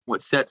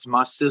what sets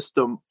my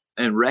system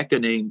and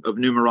reckoning of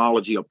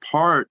numerology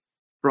apart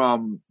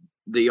from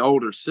the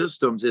older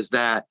systems is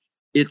that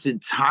it's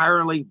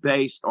entirely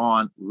based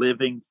on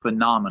living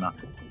phenomena.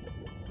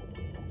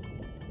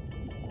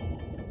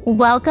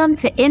 Welcome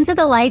to Into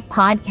the Light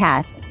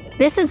podcast.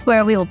 This is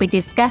where we will be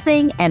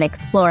discussing and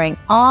exploring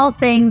all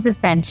things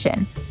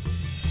ascension.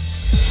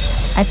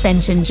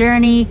 Ascension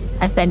journey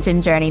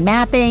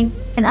mapping,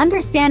 and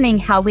understanding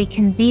how we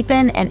can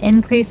deepen and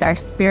increase our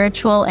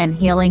spiritual and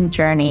healing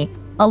journey,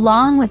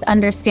 along with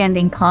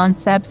understanding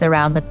concepts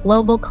around the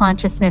global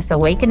consciousness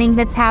awakening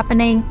that's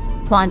happening,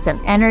 quantum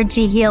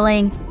energy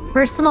healing,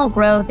 personal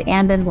growth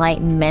and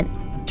enlightenment,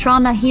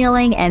 trauma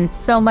healing, and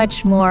so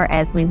much more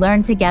as we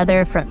learn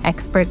together from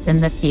experts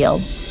in the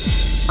field.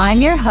 I'm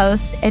your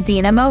host,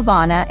 Adina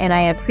Movana, and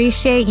I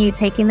appreciate you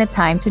taking the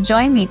time to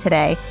join me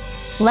today.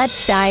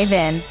 Let's dive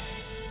in.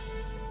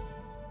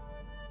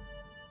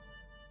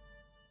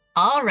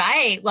 All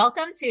right.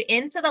 Welcome to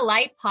Into the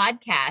Light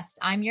podcast.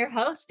 I'm your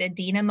host,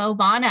 Adina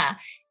Movana.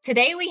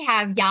 Today we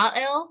have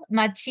Yah-El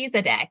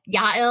Melchizedek.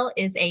 Yah-El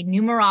is a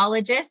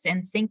numerologist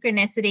and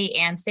synchronicity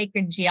and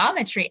sacred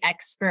geometry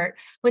expert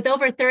with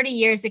over 30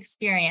 years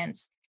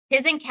experience.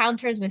 His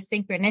encounters with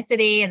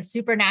synchronicity and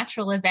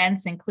supernatural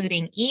events,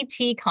 including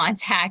ET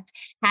contact,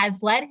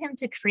 has led him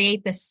to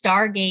create the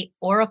Stargate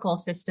oracle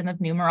system of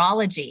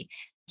numerology.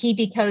 He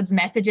decodes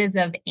messages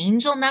of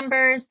angel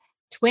numbers,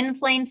 twin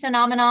flame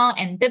phenomena,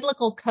 and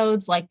biblical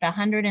codes like the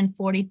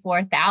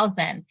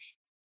 144,000.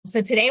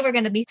 So today we're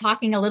going to be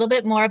talking a little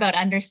bit more about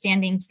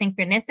understanding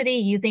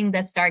synchronicity using the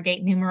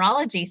Stargate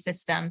numerology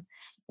system.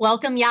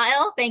 Welcome,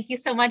 Yah-El. Thank you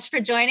so much for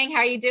joining. How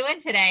are you doing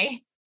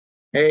today?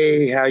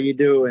 Hey, how you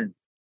doing?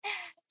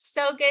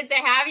 So good to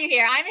have you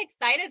here. I'm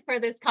excited for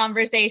this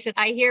conversation.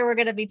 I hear we're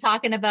going to be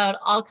talking about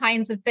all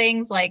kinds of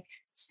things like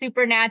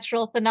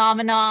supernatural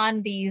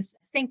phenomenon, these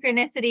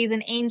synchronicities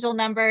and angel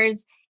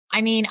numbers.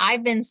 I mean,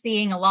 I've been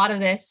seeing a lot of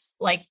this,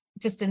 like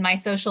just in my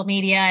social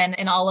media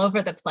and all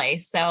over the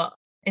place. So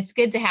it's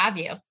good to have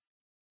you.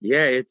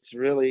 Yeah, it's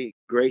really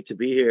great to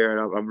be here.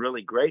 And I'm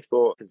really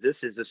grateful because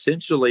this is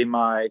essentially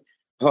my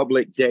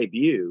public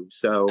debut.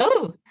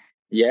 So,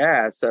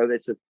 yeah, so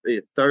it's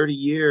 30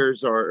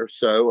 years or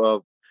so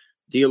of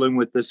dealing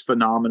with this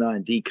phenomena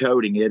and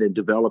decoding it and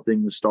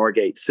developing the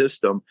Stargate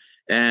system.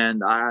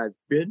 And I've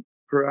been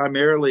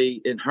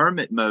primarily in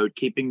hermit mode,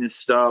 keeping this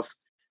stuff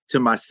to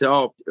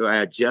myself,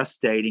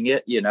 gestating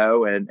it,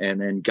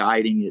 and then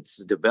guiding its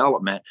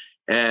development.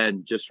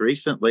 And just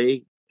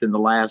recently, in the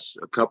last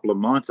couple of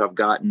months, I've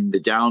gotten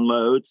the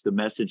downloads, the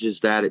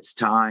messages that it's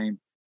time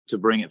to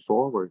bring it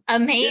forward.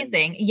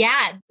 Amazing.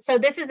 Yeah. So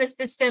this is a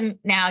system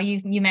now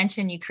you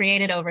mentioned you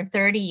created over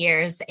 30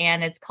 years,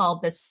 and it's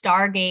called the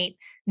Stargate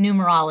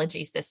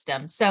numerology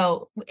system.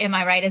 So am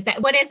I right?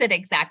 What is it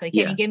exactly?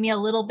 Can you give me a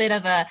little bit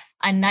of a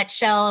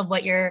nutshell of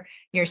what your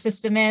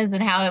system is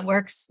and how it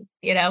works,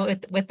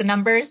 with the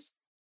numbers?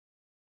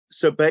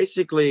 So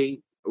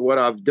basically what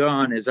I've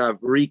done is I've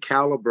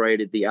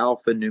recalibrated the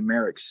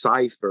alphanumeric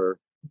cipher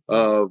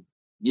of,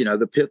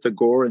 the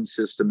Pythagorean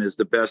system is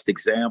the best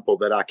example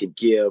that I could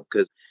give,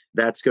 because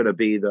that's going to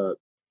be the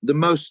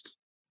most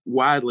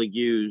widely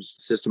used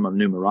system of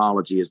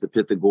numerology is the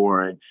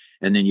Pythagorean.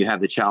 And then you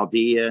have the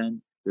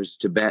Chaldean, there's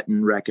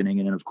Tibetan reckoning,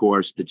 and then of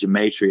course the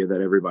gematria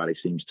that everybody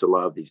seems to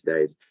love these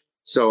days.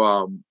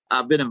 So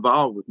I've been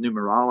involved with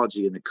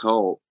numerology and the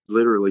occult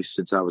literally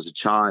since I was a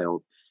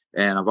child.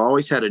 And I've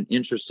always had an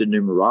interest in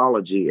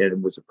numerology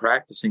and was a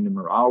practicing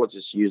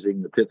numerologist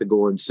using the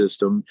Pythagorean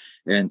system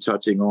and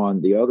touching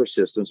on the other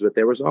systems. But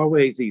there was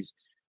always these,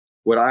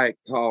 what I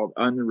called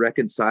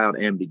unreconciled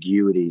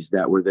ambiguities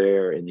that were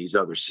there in these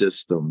other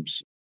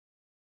systems.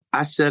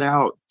 I set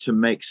out to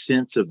make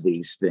sense of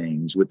these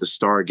things with the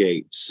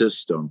Stargate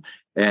system.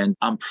 And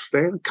I'm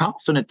fairly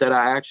confident that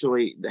I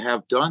actually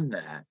have done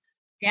that.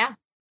 Yeah.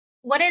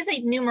 What does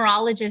a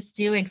numerologist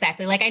do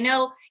exactly? Like, I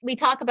know we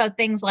talk about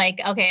things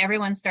like, okay,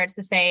 everyone starts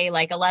to say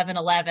like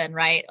 1111,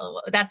 right?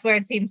 That's where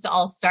it seems to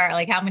all start.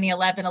 Like, how many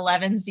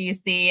 1111s do you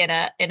see in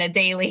a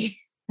daily?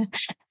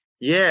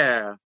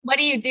 Yeah. What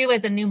do you do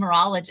as a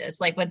numerologist?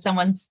 Like when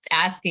someone's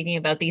asking you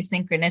about these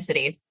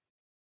synchronicities?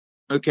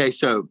 Okay,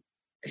 so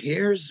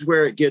here's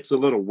where it gets a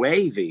little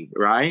wavy,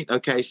 right?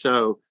 Okay,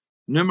 so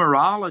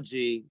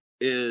numerology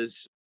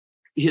is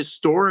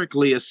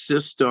historically a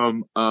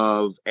system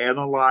of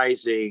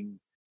analyzing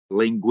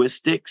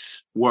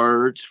linguistics,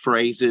 words,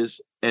 phrases,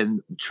 and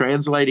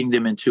translating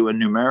them into a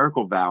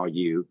numerical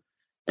value.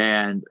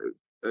 And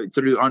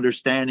through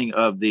understanding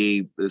of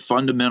the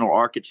fundamental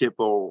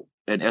archetypal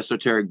and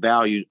esoteric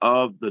value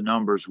of the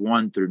numbers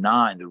 1 through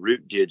 9, the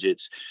root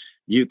digits,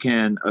 you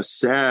can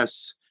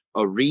assess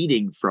a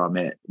reading from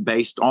it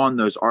based on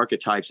those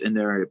archetypes and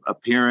their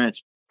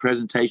appearance,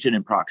 presentation,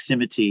 and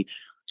proximity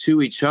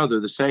to each other,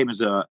 the same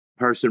as a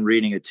person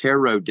reading a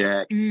tarot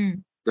deck.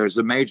 There's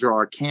the major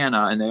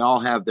arcana and they all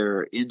have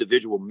their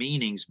individual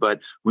meanings. But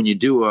when you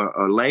do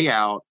a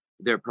layout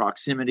their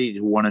proximity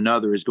to one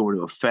another is going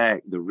to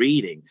affect the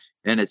reading.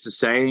 And it's the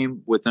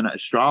same with an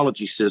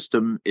astrology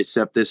system,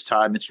 except this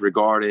time it's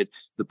regarded,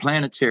 the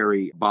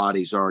planetary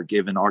bodies are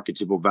given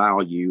archetypal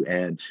value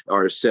and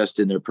are assessed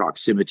in their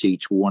proximity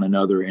to one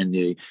another in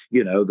the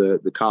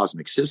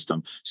cosmic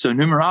system. So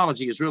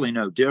numerology is really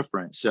no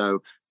different.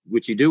 So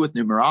what you do with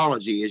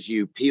numerology is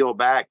you peel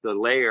back the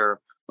layer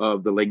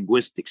of the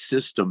linguistic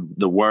system,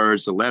 the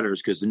words, the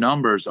letters, because the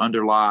numbers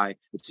underlie,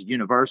 it's a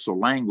universal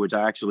language.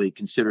 I actually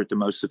consider it the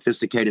most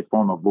sophisticated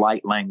form of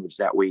light language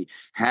that we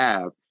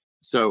have.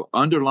 So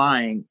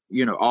underlying,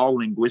 all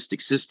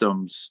linguistic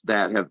systems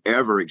that have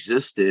ever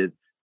existed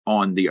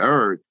on the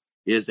earth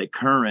is a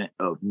current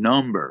of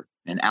number,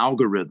 an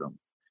algorithm.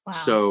 Wow.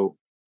 So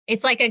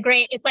it's like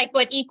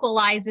what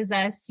equalizes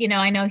us.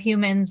 I know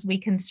humans, we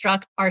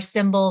construct our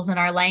symbols and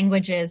our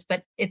languages,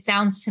 but it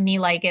sounds to me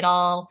like it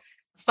all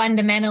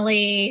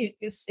fundamentally,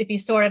 if you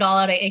sort it all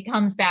out, it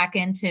comes back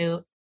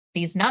into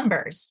these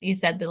numbers. You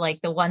said the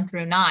 1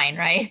 through 9,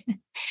 right?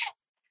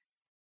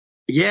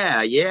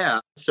 Yeah.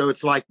 So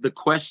it's like the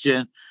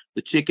question,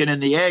 the chicken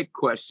and the egg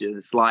question.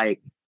 It's like,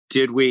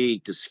 did we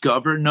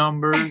discover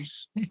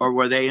numbers or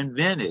were they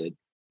invented?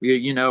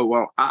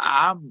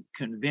 I'm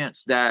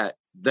convinced that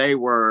they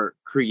were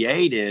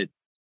created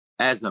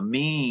as a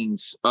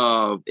means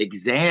of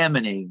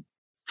examining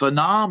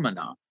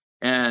phenomena.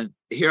 And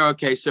here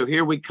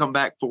we come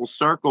back full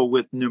circle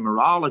with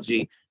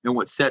numerology, and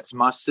what sets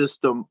my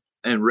system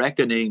and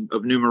reckoning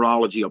of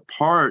numerology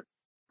apart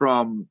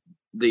from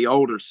the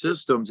older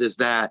systems is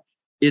that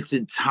it's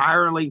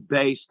entirely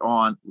based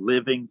on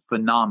living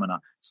phenomena.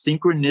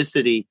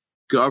 Synchronicity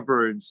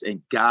governs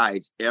and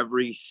guides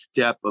every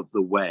step of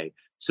the way.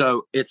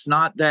 So it's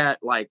not that,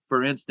 like,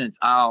 for instance,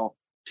 I'll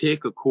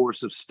pick a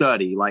course of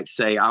study, like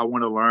say I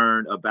want to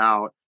learn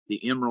about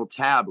the emerald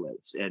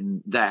tablets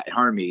and that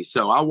Hermes.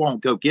 So I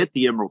won't go get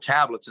the emerald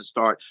tablets and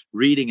start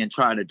reading and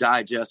trying to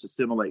digest,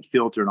 assimilate,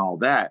 filter, and all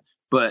that.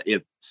 But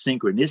if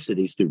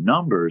synchronicities through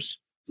numbers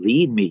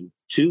lead me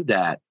to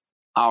that,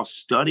 I'll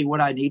study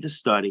what I need to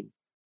study,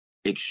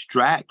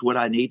 extract what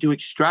I need to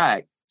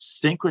extract,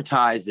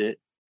 syncretize it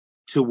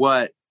to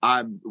what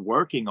I'm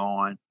working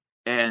on.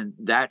 And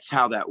that's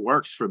how that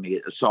works for me.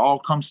 It all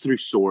comes through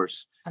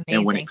source. Amazing.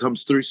 And when it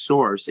comes through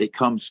source, it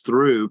comes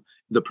through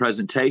the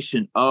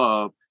presentation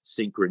of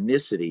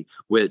synchronicity,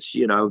 which,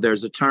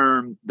 there's a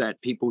term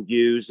that people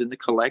use in the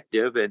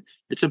collective, and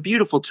it's a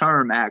beautiful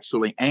term,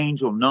 actually,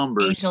 angel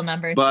numbers.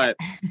 But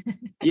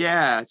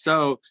yeah,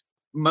 so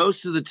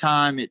most of the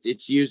time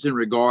it's used in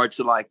regard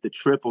to like the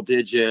triple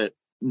digit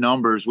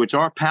numbers, which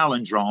are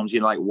palindromes,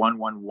 like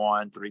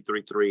 111,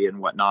 333 and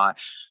whatnot.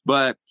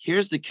 But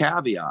here's the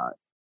caveat.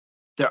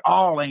 They're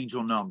all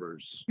angel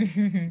numbers.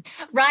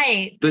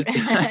 Right.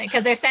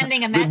 Because they're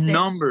sending a message. The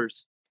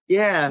numbers.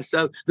 Yeah.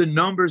 So the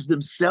numbers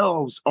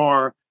themselves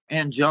are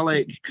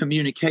angelic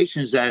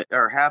communications that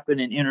are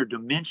happening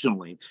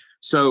interdimensionally.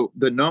 So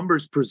the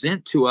numbers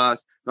present to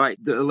us, like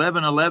the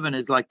 1111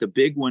 is like the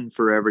big one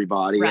for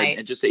everybody. Right.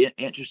 And just an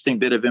interesting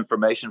bit of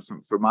information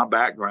from my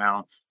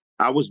background.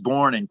 I was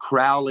born in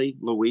Crowley,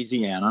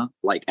 Louisiana,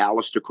 like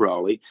Aleister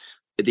Crowley.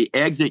 The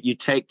exit you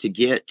take to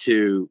get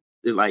to,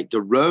 like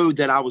the road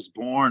that I was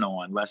born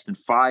on, less than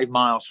 5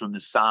 miles from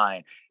the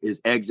sign,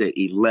 is exit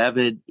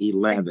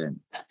 1111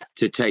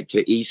 to take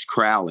to East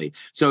Crowley.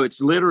 So it's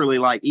literally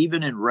like,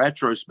 even in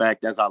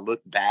retrospect, as I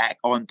look back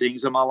on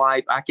things in my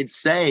life, I can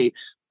say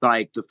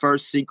like the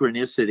first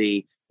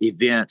synchronicity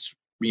events,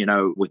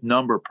 with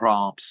number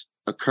prompts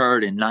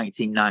occurred in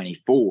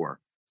 1994.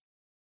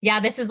 Yeah,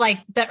 this is like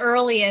the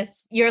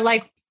earliest.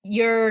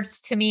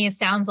 To me, it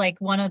sounds like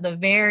one of the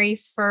very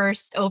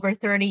first, over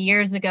 30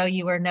 years ago,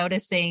 you were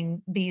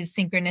noticing these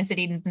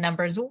synchronicity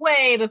numbers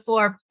way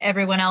before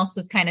everyone else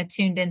was kind of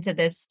tuned into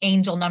this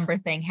angel number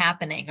thing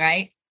happening,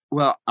 right?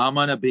 Well, I'm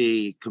going to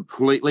be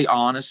completely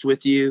honest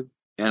with you,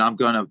 and I'm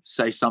going to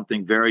say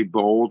something very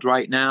bold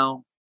right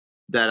now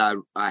that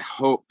I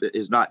hope that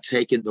is not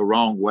taken the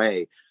wrong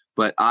way,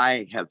 but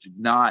I have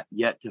not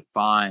yet to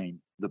find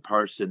the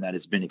person that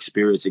has been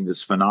experiencing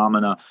this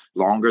phenomena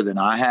longer than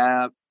I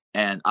have.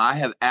 And I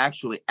have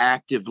actually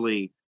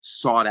actively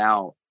sought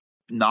out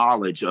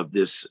knowledge of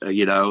this.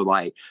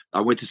 Like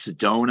I went to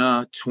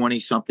Sedona 20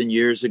 something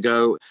years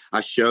ago.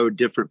 I showed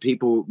different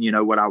people,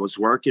 what I was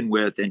working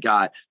with, and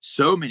got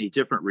so many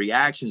different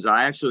reactions.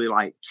 I actually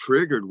like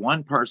triggered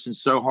one person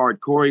so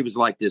hardcore. He was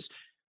like this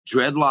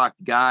dreadlocked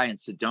guy in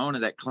Sedona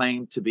that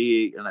claimed to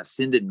be an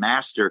ascended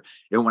master.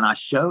 And when I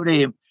showed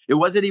him, it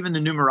wasn't even the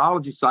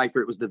numerology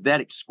cipher. It was the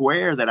Vedic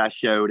square that I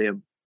showed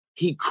him.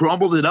 He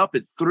crumbled it up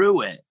and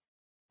threw it.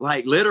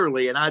 Like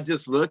literally. And I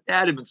just looked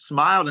at him and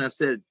smiled and I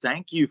said,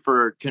 thank you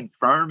for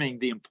confirming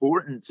the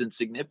importance and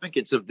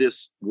significance of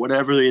this,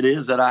 whatever it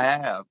is that I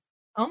have.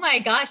 Oh my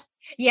gosh.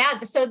 Yeah.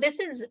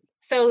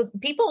 So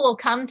people will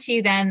come to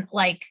you then,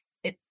 like,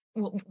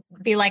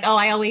 be like, oh,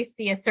 I always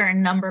see a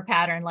certain number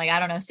pattern. Like, I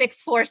don't know,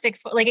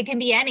 6464, like it can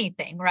be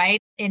anything,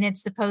 right? And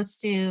it's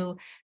supposed to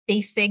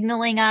be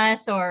signaling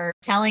us or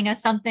telling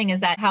us something.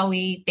 Is that how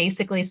we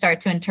basically start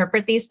to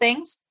interpret these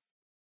things?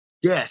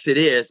 Yes, it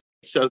is.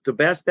 So the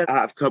best that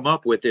I've come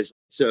up with is,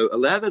 so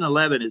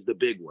 1111 is the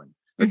big one.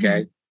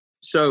 Okay.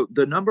 So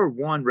the number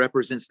one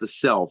represents the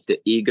self, the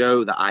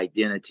ego, the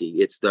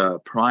identity. It's the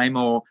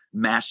primal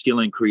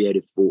masculine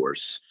creative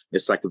force.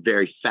 It's like a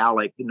very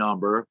phallic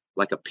number,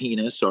 like a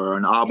penis or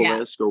an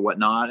obelisk or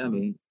whatnot. I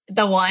mean,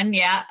 the one,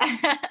 yeah.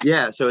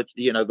 yeah. So it's,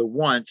 the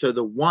one. So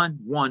the 1,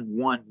 1,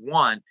 1,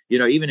 1,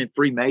 even in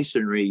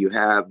Freemasonry, you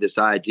have this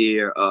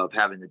idea of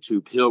having the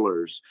two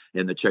pillars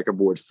in the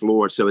checkerboard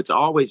floor. So it's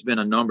always been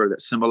a number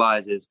that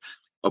symbolizes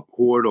a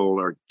portal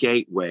or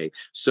gateway.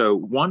 So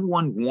 1,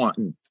 1,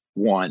 1,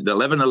 1, the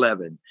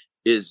 1111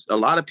 is, a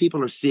lot of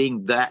people are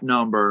seeing that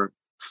number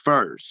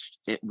first.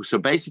 So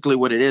basically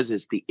what it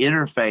is the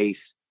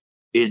interface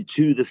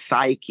into the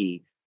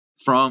psyche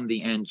from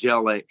the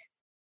angelic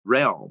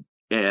realm.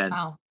 And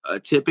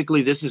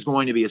typically this is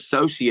going to be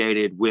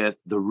associated with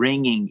the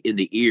ringing in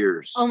the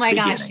ears. Oh my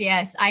gosh.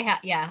 Yes.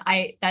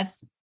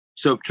 That's.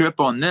 So trip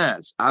on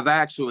this. All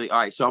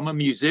right. So I'm a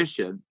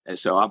musician. And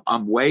so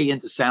I'm way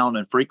into sound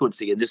and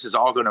frequency, and this is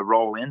all going to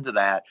roll into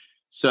that.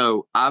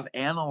 So I've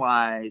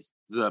analyzed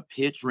the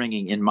pitch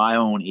ringing in my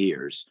own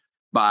ears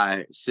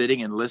by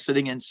sitting and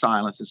listening in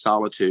silence and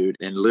solitude,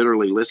 and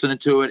literally listening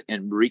to it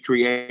and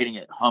recreating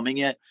it, humming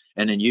it,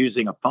 and then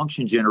using a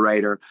function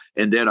generator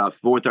and then a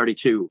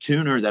 432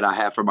 tuner that I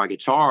have for my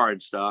guitar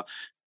and stuff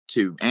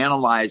to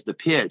analyze the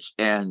pitch.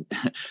 And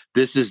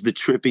this is the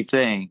trippy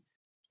thing.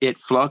 It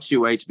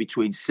fluctuates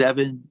between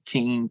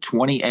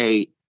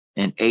 1728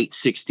 and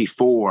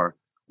 864,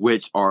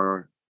 which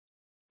are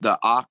the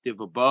octave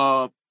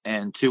above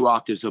and 2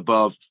 octaves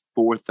above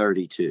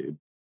 432.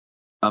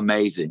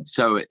 Amazing.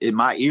 So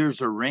my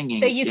ears are ringing.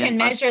 So you can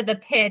measure the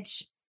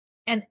pitch.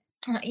 And,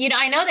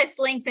 I know this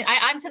links in,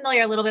 I'm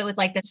familiar a little bit with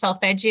like the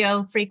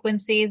solfeggio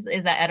frequencies.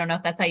 I don't know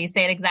if that's how you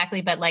say it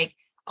exactly, but like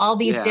all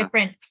these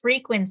different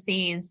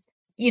frequencies,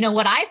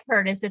 what I've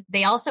heard is that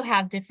they also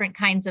have different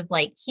kinds of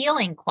like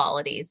healing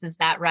qualities. Is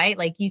that right?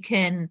 Like you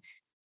can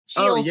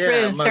heal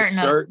through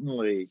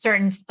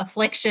certain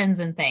afflictions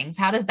and things.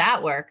 How does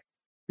that work?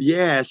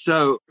 Yeah.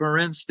 So for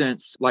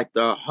instance, like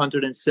the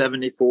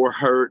 174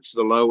 hertz,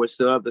 the lowest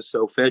of the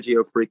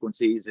solfeggio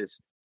frequencies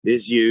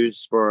is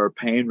used for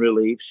pain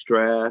relief,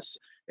 stress,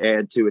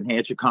 and to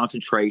enhance your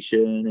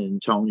concentration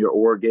and tone your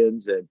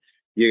organs. And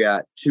you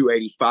got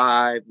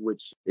 285,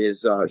 which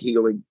is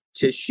healing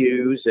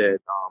tissues and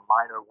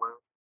minor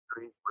wound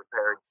injuries,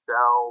 repairing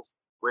cells,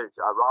 which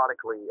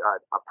ironically,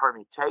 a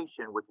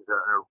permutation, which is a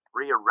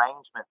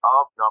rearrangement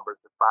of numbers,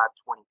 the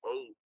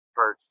 528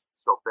 hertz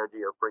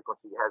solfeggio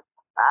frequency, has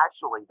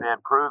actually been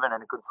proven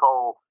in a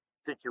control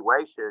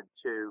situation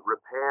to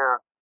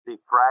repair the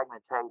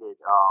fragmented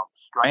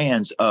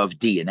strands of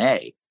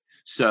DNA.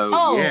 So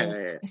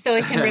so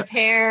it can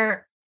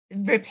repair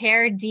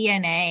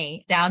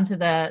DNA down to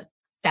that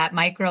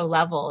micro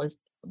level, is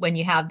when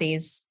you have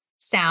these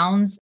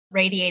sounds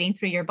radiating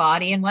through your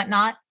body and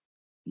whatnot.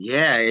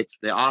 Yeah, it's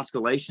the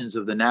oscillations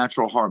of the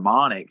natural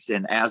harmonics,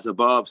 and as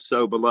above,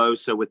 so below,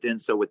 so within,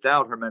 so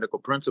without, hermetical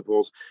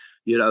principles.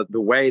 The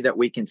way that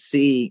we can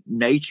see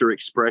nature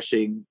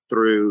expressing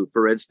through,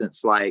 for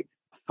instance, like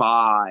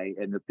phi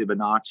and the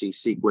Fibonacci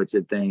sequence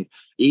and things,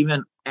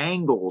 even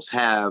angles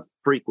have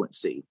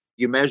frequency.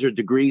 You measure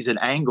degrees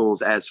and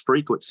angles as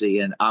frequency.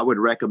 And I would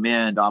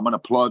recommend, I'm going to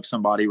plug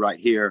somebody right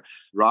here.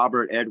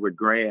 Robert Edward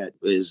Grant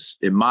is,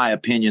 in my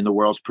opinion, the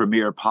world's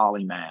premier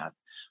polymath.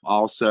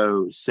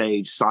 Also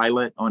Sage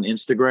Silent on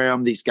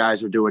Instagram. These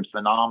guys are doing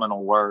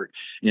phenomenal work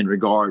in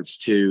regards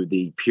to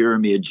the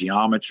pyramid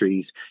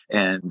geometries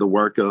and the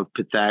work of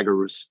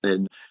Pythagoras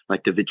and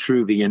like the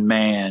Vitruvian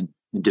Man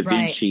and Da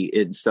Vinci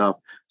and stuff.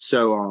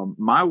 So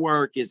my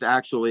work is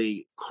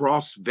actually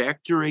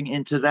cross-vectoring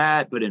into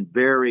that, but in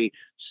very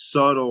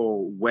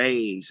subtle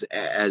ways,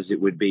 as it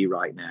would be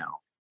right now.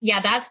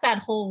 Yeah, that's that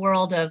whole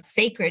world of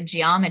sacred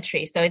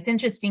geometry. So it's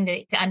interesting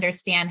to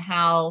understand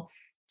how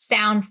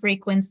sound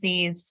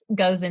frequencies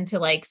goes into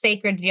like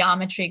sacred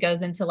geometry,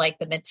 goes into like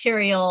the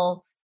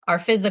material, our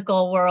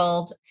physical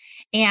world.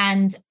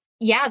 And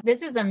yeah,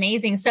 this is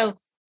amazing. So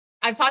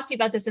I've talked to you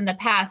about this in the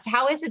past.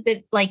 How is it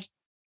that, like,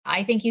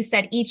 I think you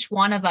said each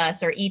one of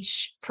us or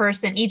each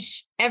person,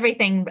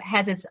 everything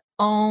has its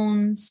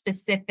own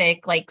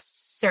specific, like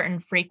certain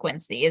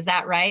frequency. Is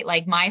that right?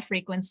 Like my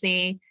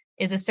frequency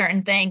is a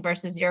certain thing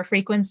versus your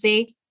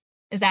frequency.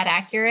 Is that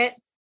accurate?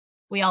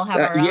 We all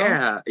have our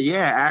own.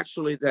 Yeah.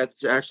 Actually,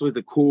 that's actually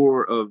the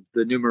core of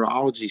the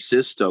numerology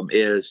system,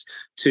 is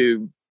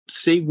to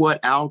see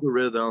what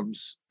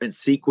algorithms and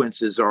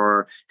sequences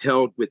are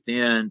held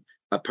within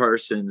a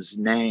person's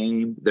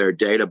name, their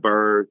date of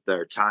birth,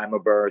 their time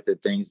of birth,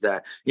 and things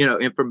that,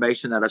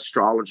 information that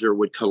astrologer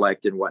would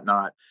collect and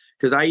whatnot.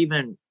 Because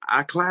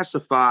I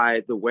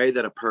classify the way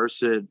that a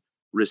person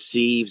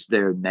receives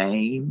their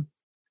name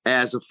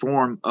as a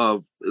form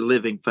of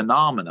living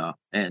phenomena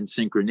and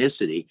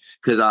synchronicity.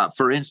 Because,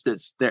 for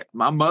instance,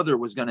 my mother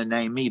was going to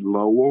name me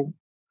Lowell,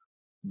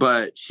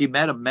 but she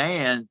met a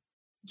man,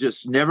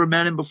 just never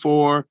met him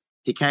before.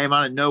 He came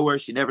out of nowhere.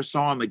 She never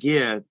saw him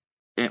again.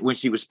 And when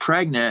she was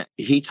pregnant,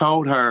 he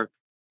told her,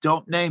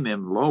 "Don't name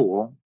him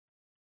Lowell,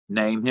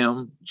 name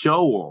him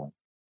Joel.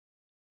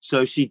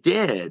 So she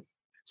did.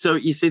 So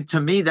you see, to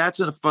me, that's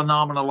a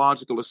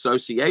phenomenological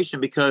association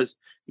because,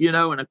 in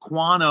a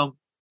quantum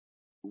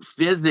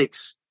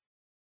physics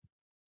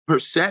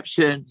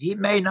perception, he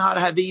may not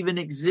have even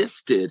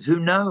existed. Who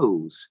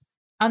knows?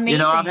 I've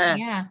Amazing. had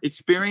Yeah.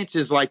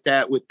 experiences like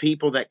that with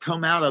people that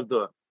come out of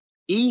the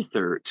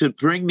ether to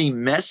bring me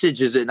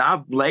messages. And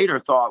I've later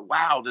thought,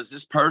 wow, does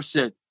this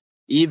person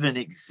even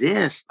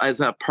exist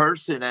as a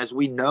person as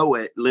we know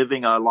it,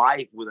 living a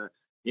life with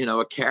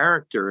a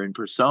character and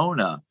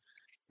persona,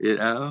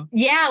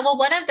 Yeah. Well,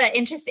 one of the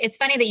it's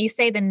funny that you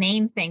say the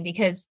name thing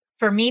because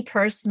for me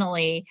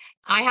personally,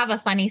 I have a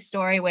funny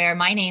story where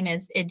my name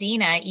is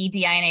Edina,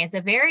 Edina. It's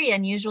a very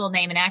unusual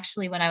name. And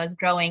actually, when I was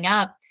growing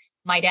up,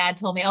 my dad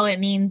told me, oh, it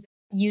means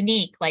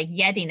unique, like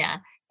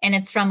Yedina. And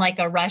it's from like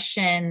a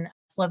Russian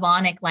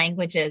Slavonic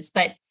languages.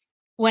 But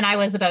when I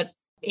was about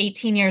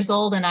 18 years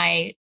old and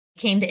I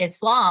came to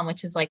Islam,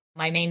 which is like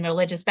my main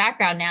religious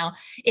background now,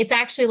 it's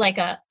actually like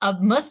a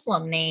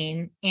Muslim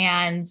name.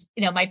 And,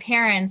 my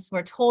parents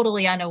were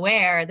totally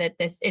unaware that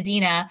this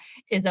Edina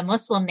is a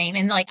Muslim name.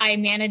 And like, I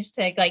managed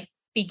to like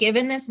be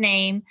given this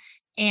name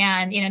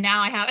and,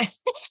 now I have,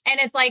 and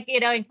it's like,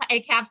 it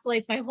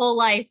encapsulates my whole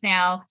life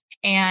now.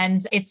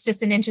 And it's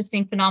just an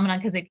interesting phenomenon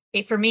because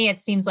for me, it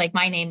seems like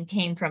my name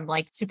came from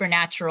like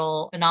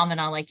supernatural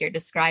phenomena like you're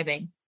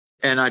describing.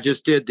 And I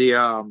just did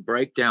the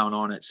breakdown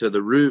on it. So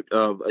the root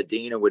of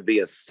Adina would be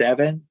a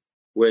 7,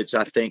 which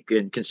I think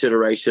in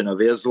consideration of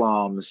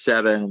Islam, the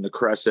 7 and the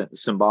crescent, the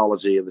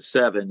symbology of the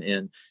 7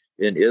 in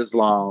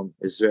Islam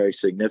is very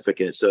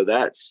significant. So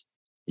that's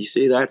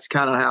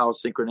kind of how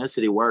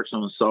synchronicity works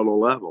on a solar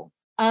level.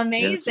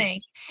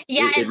 Amazing.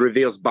 Yeah. It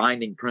reveals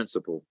binding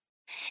principle.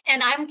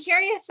 And I'm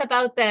curious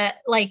about the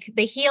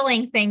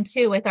healing thing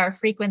too with our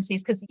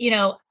frequencies. Cause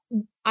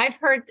I've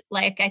heard,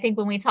 like, I think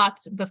when we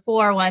talked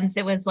before once,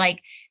 it was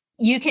like,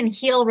 you can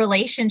heal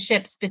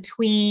relationships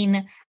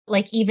between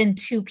like even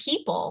two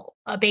people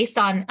based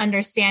on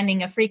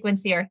understanding a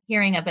frequency or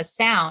hearing of a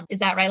sound. Is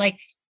that right? Like,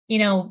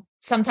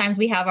 sometimes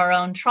we have our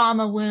own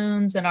trauma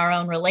wounds and our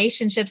own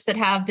relationships that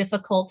have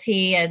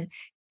difficulty. And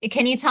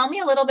can you tell me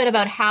a little bit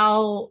about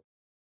how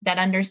that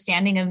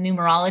understanding of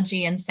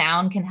numerology and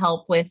sound can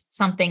help with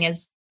something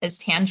as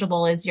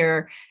tangible as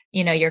your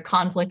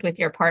conflict with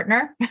your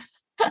partner?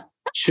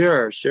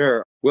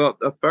 Sure. Well,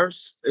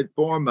 first and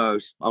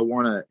foremost, I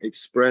want to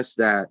express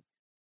that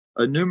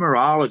a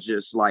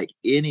numerologist, like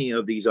any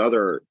of these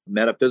other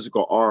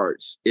metaphysical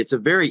arts, it's a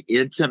very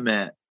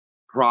intimate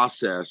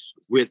process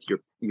with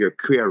your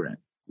current,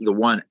 the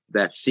one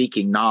that's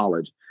seeking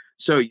knowledge.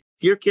 So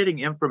you're getting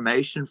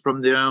information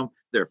from them,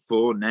 their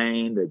full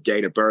name, their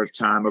date of birth,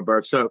 time of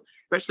birth. So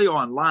especially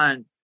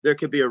online, there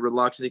could be a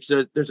reluctance.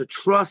 So there's a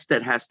trust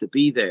that has to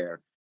be there.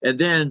 And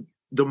then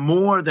the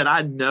more that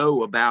I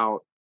know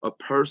about a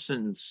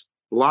person's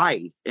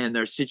life and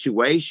their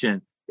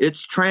situation,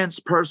 it's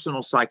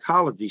transpersonal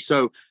psychology.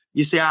 So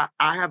you see, I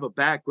have a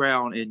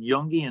background in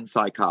Jungian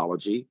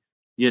psychology.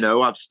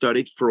 I've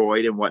studied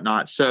Freud and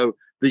whatnot. So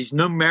these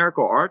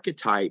numerical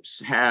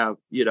archetypes have,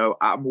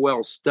 I'm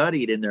well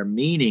studied in their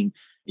meaning.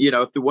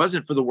 If it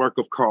wasn't for the work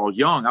of Carl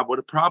Jung, I would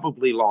have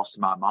probably lost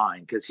my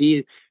mind because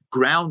he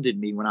grounded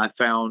me when I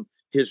found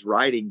his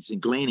writings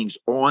and gleanings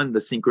on the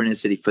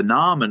synchronicity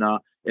phenomena.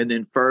 And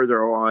then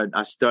further on,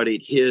 I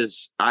studied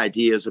his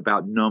ideas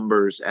about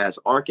numbers as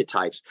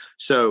archetypes.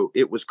 So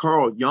it was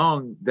Carl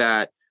Jung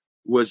that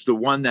was the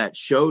one that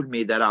showed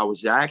me that I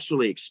was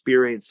actually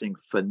experiencing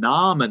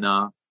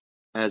phenomena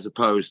as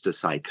opposed to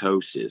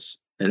psychosis.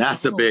 And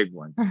that's a big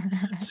one.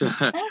 So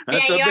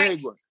that's a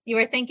big one. You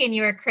were thinking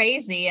you were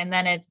crazy, and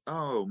then it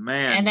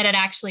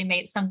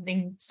actually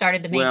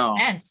started to make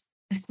sense.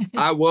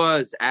 I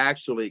was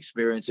actually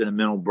experiencing a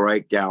mental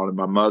breakdown, and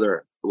my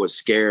mother was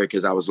scared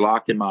because I was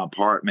locked in my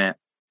apartment,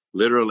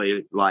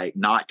 literally like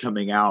not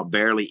coming out,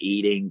 barely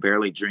eating,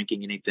 barely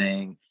drinking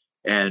anything.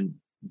 And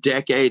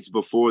decades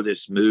before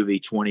this movie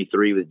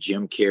 23 with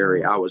Jim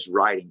Carrey, I was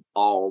writing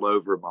all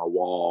over my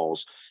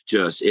walls,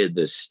 just in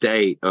the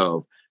state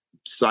of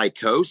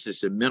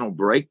psychosis and mental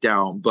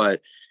breakdown.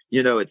 But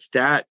it's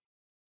that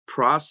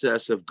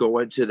process of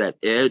going to that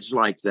edge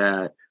like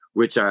that,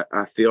 which I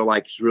feel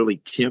like has really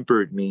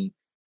tempered me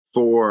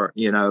for,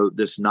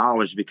 this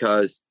knowledge,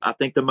 because I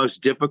think the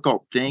most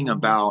difficult thing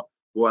about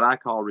what I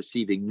call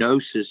receiving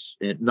gnosis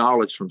and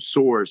knowledge from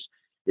source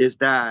is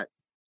that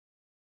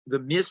the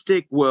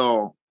mystic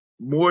will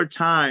more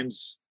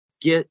times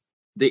get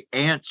the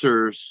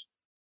answers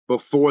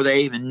before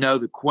they even know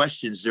the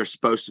questions they're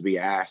supposed to be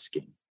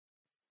asking.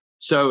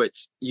 So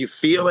you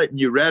feel it and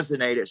you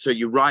resonate it. So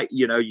you write,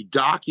 you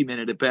document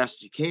it the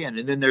best you can.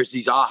 And then there's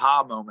these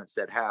aha moments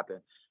that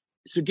happen.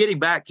 So getting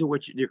back to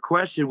what your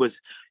question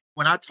was,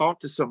 when I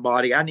talk to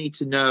somebody, I need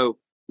to know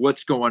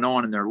what's going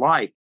on in their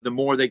life. The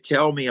more they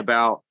tell me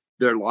about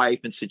their life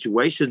and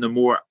situation, the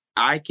more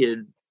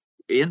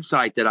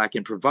insight that I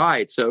can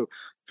provide. So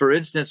for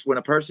instance, when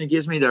a person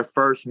gives me their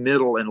first,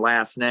 middle, and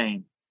last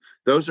name,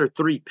 those are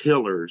 3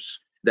 pillars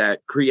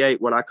that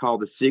create what I call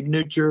the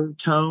signature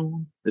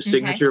tone, the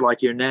signature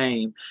like your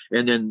name,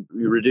 and then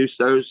you reduce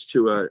those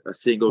to a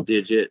single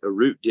digit, a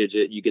root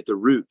digit, you get the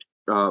root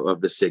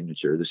of the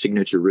signature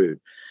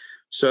root.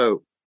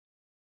 So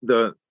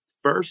the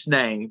first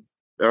name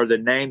or the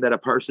name that a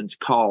person's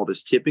called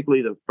is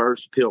typically the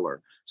first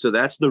pillar. So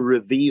that's the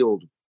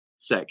revealed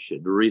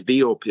section, the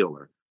reveal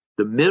pillar.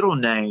 The middle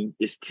name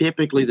is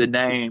typically the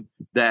name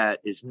that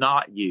is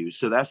not used.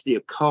 So that's the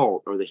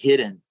occult or the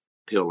hidden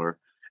pillar.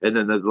 And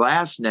then the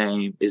last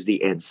name is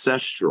the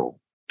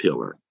ancestral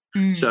pillar.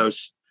 So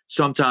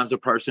sometimes a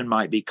person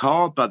might be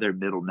called by their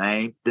middle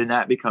name, then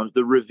that becomes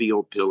the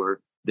revealed pillar.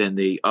 Then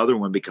the other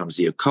one becomes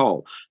the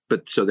occult.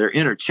 But so they're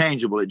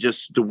interchangeable. It's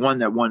just the one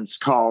that one's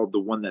called, the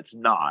one that's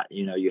not.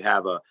 You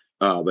have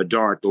a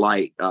dark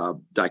light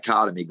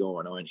dichotomy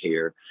going on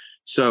here.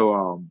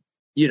 So,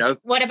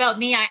 What about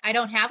me? I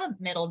don't have a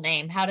middle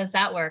name. How does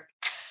that work?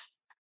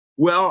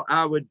 Well,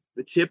 I would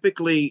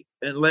typically,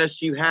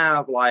 unless you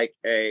have like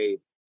a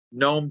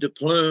nom de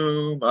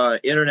plume,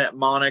 internet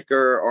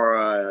moniker, or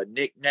a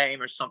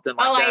nickname or something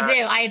like that. Oh, I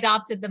do. I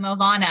adopted the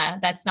Movana.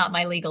 That's not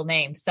my legal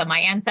name. So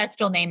my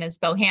ancestral name is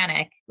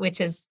Bohanic, which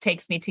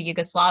takes me to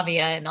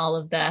Yugoslavia and all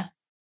of the,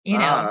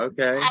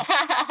 okay.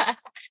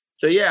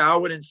 So yeah, I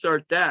would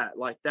insert that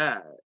like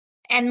that.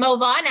 And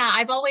Movana,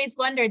 I've always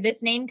wondered,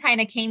 this name kind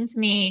of came to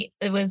me.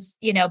 It was,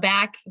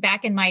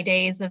 back in my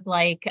days of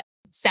like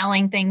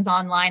selling things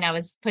online. I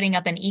was putting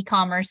up an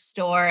e-commerce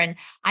store and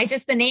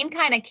the name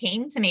kind of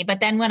came to me.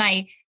 But then when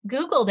I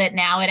Googled it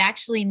now, it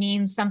actually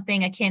means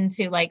something akin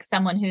to like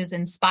someone who's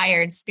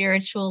inspired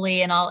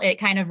spiritually and all. It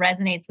kind of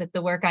resonates with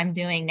the work I'm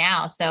doing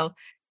now. So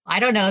I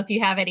don't know if you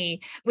have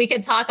we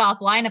could talk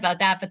offline about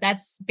that, but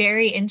that's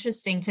very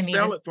interesting to me.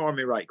 Spell it for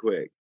me right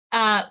quick.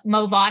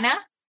 Movana.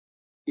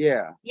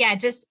 Yeah. Yeah.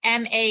 Just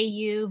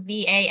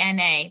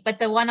Mauvana. But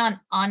the one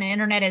on the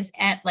internet is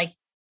like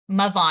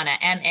Mavana,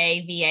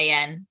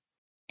 Mavana.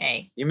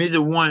 You mean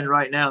the one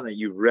right now that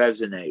you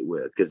resonate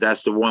with? Because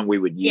that's the one we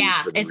would use.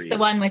 Yeah, it's the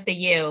one with the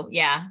U.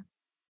 Yeah.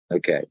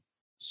 Okay.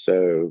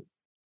 So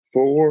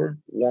 4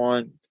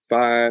 1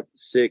 5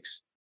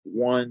 6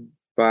 1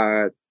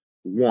 5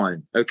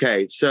 1.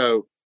 Okay.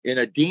 So in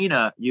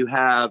Adina, you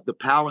have the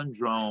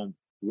palindrome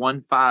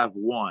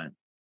 151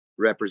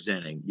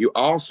 representing. You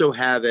also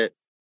have it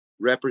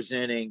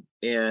representing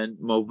in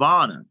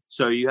Movana.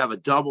 So you have a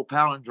double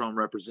palindrome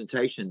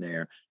representation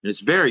there. And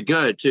it's very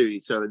good too.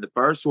 So in the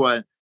first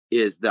one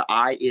is the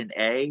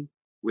INA,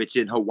 which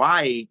in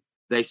Hawaii,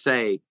 they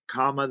say,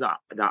 comma,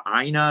 the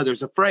Aina.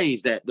 There's a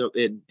phrase that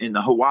in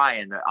the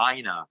Hawaiian, the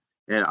Aina.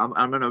 And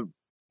I'm going to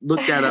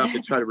look that up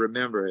and try to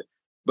remember it.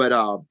 But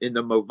in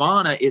the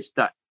Movana, it's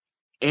the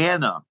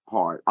Anna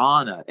part,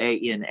 Anna,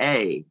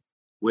 A-N-A,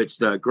 which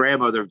the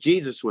grandmother of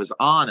Jesus was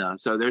Anna.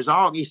 So there's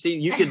you see,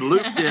 you can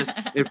loop this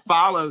and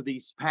follow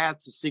these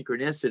paths of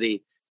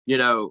synchronicity,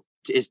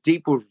 as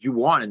deep as you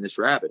want in this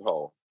rabbit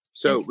hole.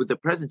 So with the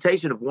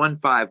presentation of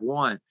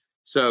 151,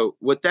 so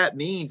what that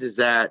means is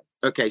that,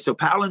 okay, so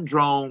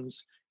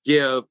palindromes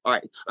give, all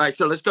right,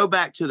 so let's go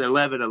back to the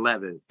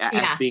 1111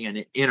 as being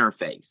an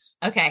interface.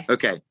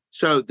 Okay.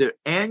 So the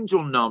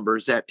angel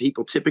numbers that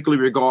people typically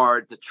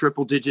regard, the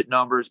triple digit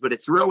numbers, but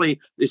it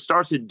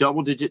starts in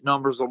double digit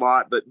numbers a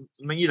lot. But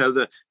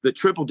the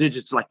triple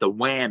digits like the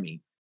whammy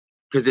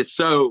because it's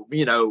so,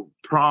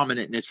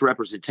 prominent in its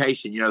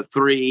representation.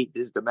 3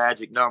 is the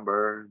magic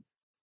number.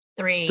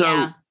 3, so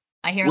yeah.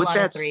 I hear a lot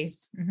of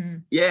 3s. Mm-hmm.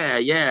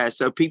 Yeah.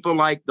 So people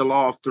like the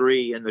law of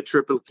 3 and the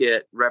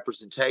triplicate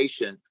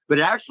representation, but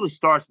it actually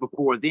starts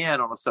before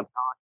then on a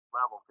subconscious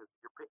level because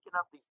you're picking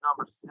up these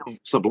numbers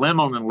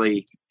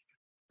subliminally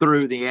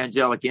through the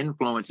angelic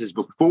influences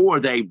before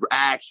they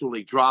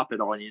actually drop it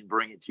on you and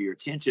bring it to your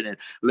attention and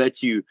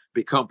let you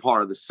become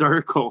part of the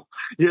circle.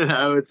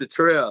 It's a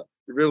trip.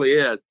 It really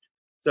is.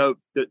 So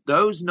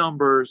those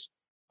numbers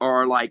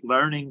are like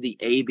learning the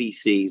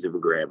ABCs of a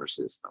grammar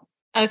system.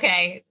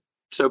 Okay.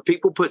 So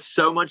people put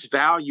so much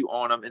value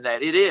on them and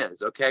that it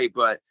is. Okay.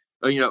 But,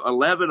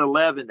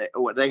 1111,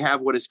 they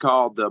have what is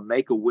called the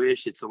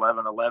Make-A-Wish. It's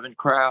 1111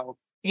 crowd.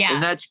 Yeah.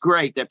 And that's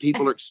great that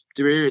people are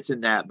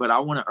experiencing that. But I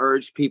want to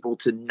urge people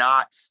to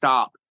not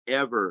stop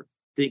ever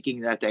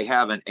thinking that they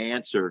have an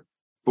answer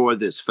for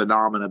this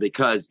phenomena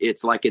because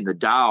it's like in the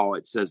Tao,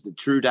 it says the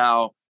true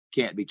Tao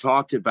can't be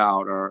talked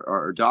about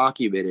or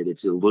documented.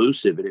 It's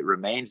elusive and it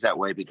remains that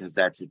way because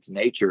that's its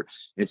nature.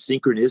 And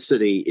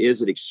synchronicity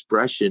is an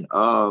expression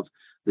of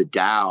the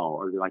Tao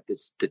or like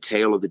the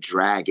tail of the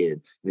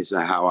dragon. This is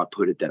how I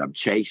put it that I'm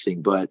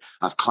chasing, but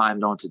I've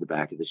climbed onto the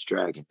back of this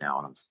dragon now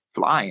and I'm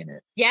flying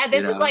it. Yeah,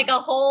 this is like a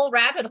whole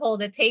rabbit hole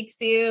that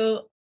takes you,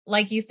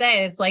 like you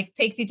say, it's like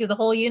takes you to the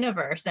whole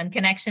universe and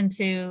connection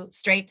to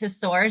straight to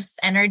source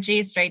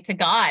energy, straight to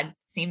God.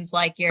 Seems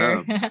like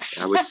you're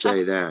I would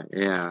say that.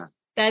 Yeah.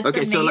 That's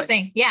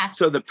amazing. Yeah.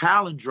 So the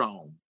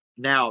palindrome.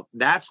 Now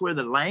that's where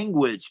the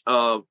language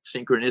of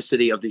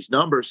synchronicity of these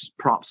numbers,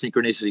 prompt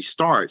synchronicity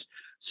starts.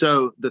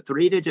 So the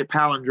 3-digit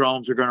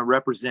palindromes are going to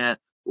represent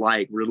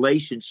like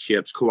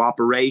relationships,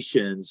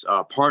 cooperations,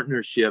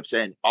 partnerships,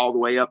 and all the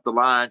way up the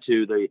line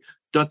to the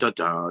dun, dun,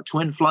 dun,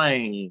 twin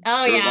flame.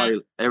 Oh, yeah.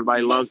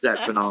 Everybody loves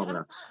that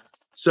phenomenon.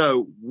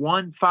 So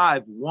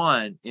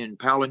 151 in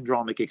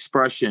palindromic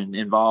expression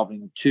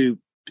involving two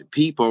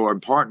people or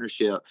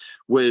partnership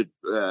with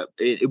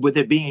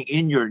it being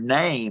in your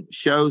name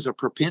shows a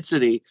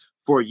propensity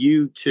for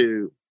you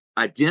to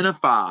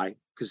identify,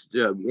 because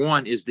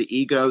one is the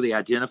ego, the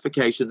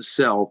identification, the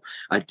self,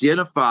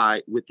 identify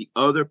with the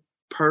other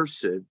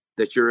person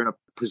that you're in a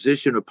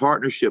position of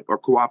partnership or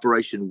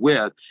cooperation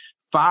with.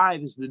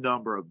 5 is the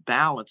number of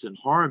balance and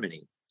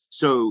harmony.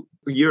 So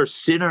you're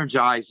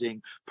synergizing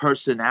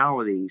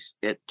personalities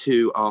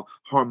to a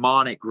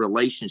harmonic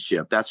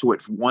relationship. That's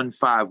what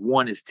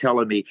 151 is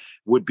telling me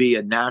would be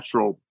a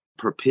natural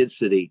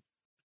propensity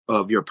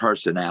of your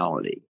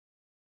personality.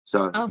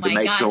 So Oh it my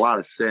makes a gosh. lot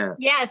of sense.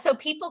 Yeah. So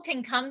people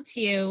can come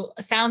to you.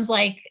 Sounds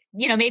like,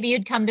 maybe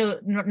you'd come to,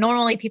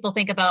 normally people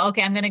think about,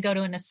 okay, I'm going to go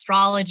to an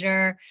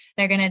astrologer.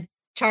 They're going to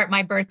chart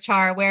my birth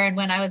chart, where and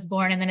when I was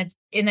born. And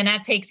then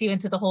that takes you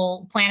into the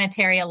whole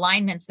planetary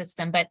alignment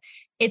system. But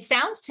it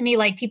sounds to me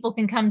like people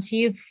can come to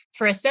you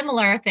for a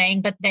similar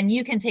thing, but then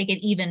you can take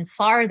it even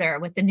farther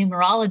with the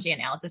numerology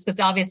analysis, because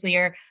obviously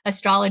your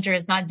astrologer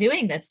is not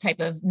doing this type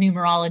of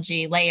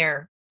numerology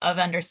layer of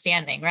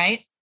understanding,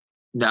 right?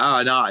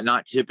 No,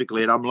 not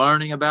typically. And I'm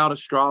learning about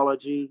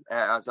astrology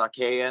as I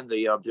can,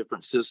 the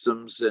different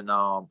systems and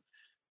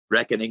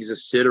reckonings of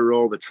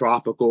sidereal, the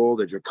tropical,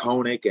 the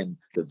draconic, and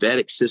the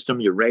Vedic system.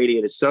 Your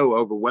radiant is so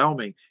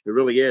overwhelming. It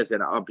really is.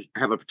 And I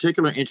have a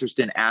particular interest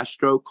in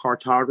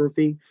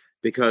astrocartography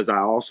because I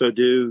also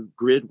do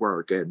grid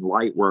work and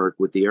light work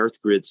with the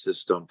Earth grid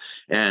system.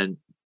 And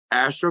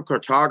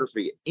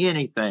astrocartography,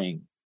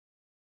 anything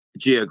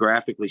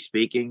geographically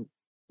speaking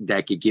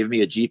that could give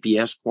me a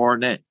GPS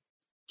coordinate,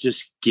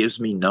 just gives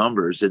me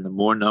numbers. And the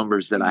more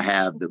numbers that I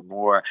have, the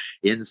more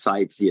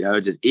insights,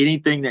 just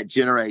anything that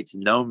generates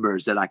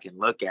numbers that I can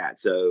look at.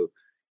 So,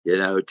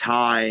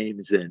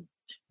 times and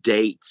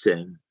dates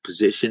and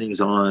positionings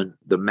on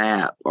the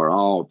map are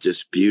all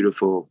just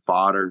beautiful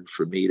fodder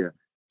for me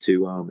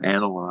to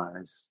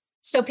analyze.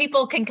 So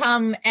people can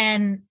come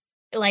and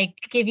like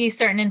give you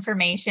certain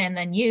information,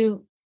 then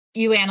you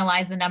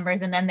analyze the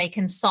numbers, and then they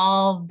can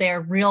solve their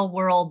real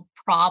world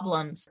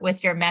problems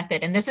with your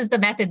method. And this is the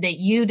method that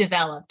you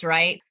developed,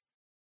 right?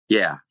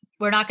 Yeah.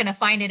 We're not going to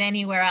find it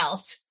anywhere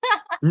else.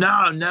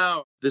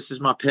 No. This is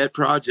my pet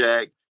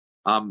project.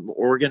 I'm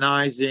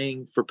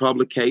organizing for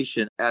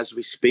publication as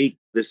we speak.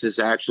 This is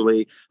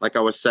actually, like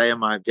I was saying,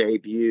 my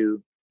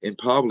debut in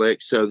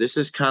public. So this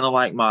is kind of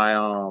like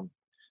my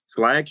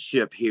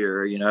flagship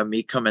here,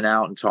 me coming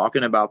out and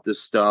talking about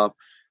this stuff.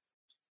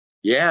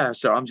 Yeah,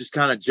 so I'm just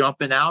kind of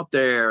jumping out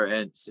there,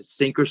 and it's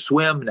sink or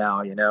swim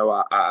now.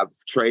 I've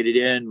traded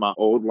in my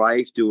old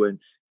life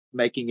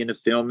making in the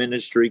film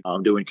industry.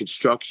 I'm doing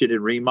construction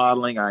and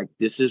remodeling.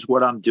 This is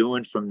what I'm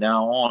doing from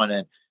now on.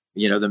 And,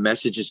 the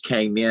messages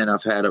came in.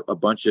 I've had a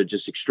bunch of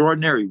just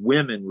extraordinary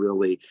women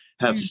really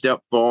have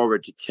stepped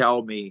forward to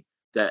tell me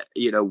that,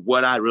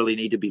 what I really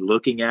need to be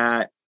looking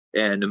at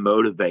and to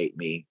motivate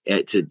me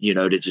and to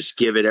just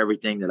give it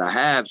everything that I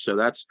have. So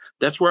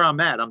that's where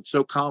I'm at. I'm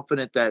so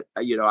confident that,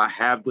 I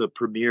have the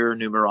premier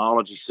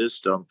numerology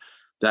system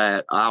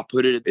that I'll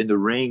put it in the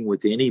ring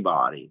with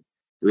anybody,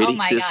 with any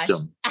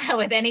system. Gosh.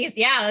 With any,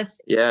 yeah.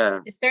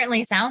 It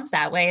certainly sounds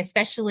that way,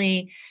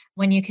 especially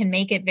when you can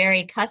make it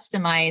very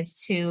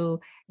customized to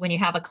when you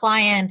have a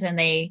client and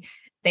they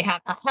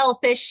have a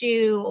health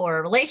issue or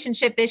a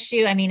relationship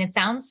issue. I mean, it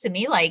sounds to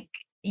me like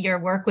your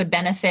work would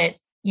benefit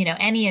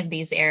any of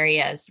these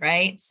areas,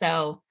 right?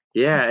 So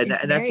yeah, and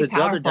that's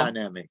another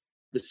dynamic.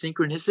 The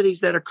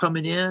synchronicities that are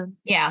coming in,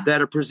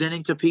 that are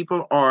presenting to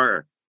people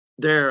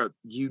they're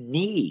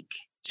unique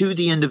to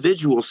the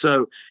individual.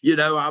 So,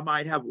 I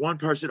might have one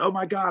person, oh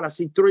my God, I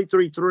see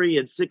 333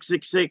 and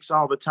 666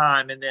 all the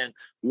time. And then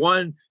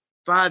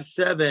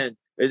 157.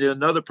 And then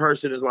another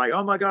person is like,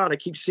 oh my God, I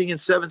keep seeing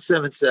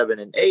 777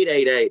 and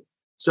 888.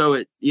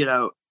 So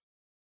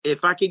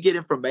if I can get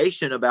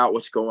information about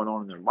what's going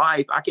on in their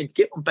life, I can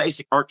give them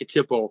basic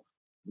archetypal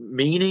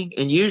meaning.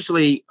 And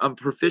usually I'm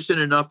proficient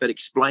enough at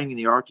explaining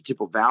the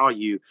archetypal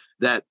value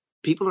that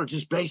people are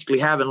just basically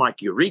having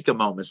like eureka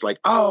moments, like,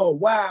 oh,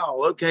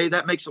 wow, okay,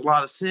 that makes a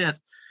lot of sense.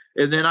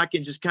 And then I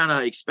can just kind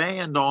of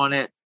expand on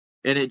it,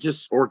 and it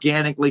just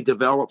organically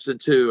develops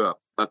into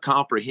a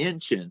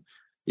comprehension,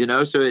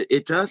 so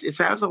it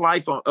has a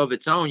life of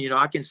its own.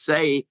 I can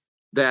say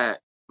that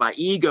my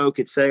ego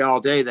could say all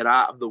day that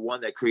I'm the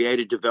one that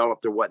created,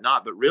 developed, or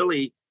whatnot. But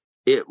really,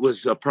 it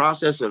was a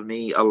process of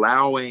me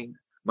allowing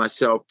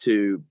myself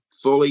to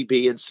fully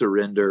be in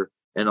surrender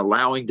and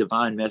allowing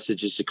divine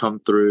messages to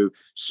come through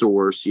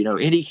source.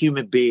 Any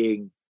human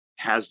being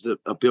has the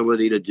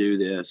ability to do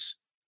this.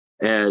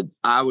 And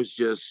I was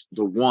just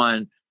the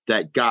one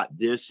that got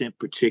this in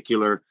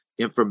particular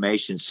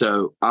information.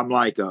 So I'm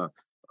like a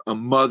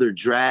mother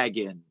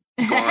dragon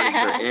guarding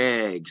her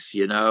eggs,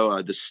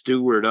 the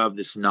steward of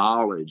this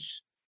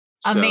knowledge.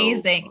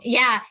 Amazing.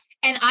 Yeah.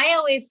 And I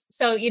always,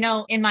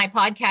 in my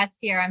podcast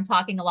here, I'm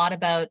talking a lot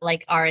about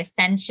like our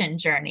ascension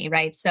journey,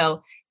 right?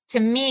 So to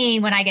me,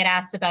 when I get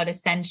asked about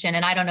ascension,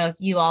 and I don't know if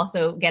you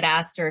also get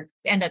asked or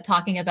end up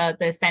talking about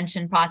the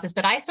ascension process,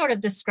 but I sort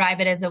of describe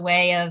it as a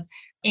way of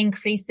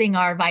increasing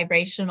our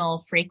vibrational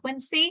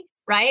frequency,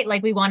 right?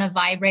 Like we want to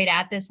vibrate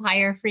at this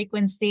higher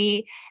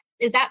frequency.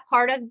 Is that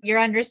part of your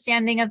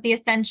understanding of the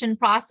ascension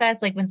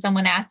process? Like when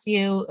someone asks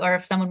you, or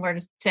if someone were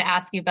to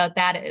ask you about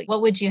that,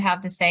 what would you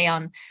have to say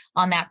on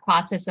that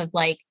process of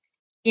like,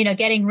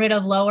 getting rid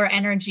of lower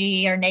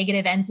energy or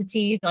negative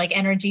entity, like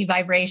energy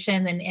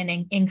vibration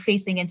and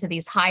increasing into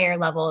these higher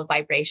level of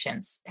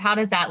vibrations? How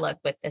does that look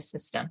with this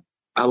system?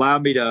 Allow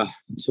me to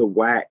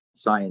whack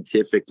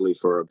scientifically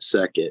for a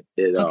second.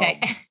 Okay.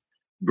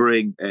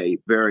 Bring a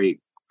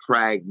very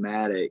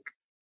pragmatic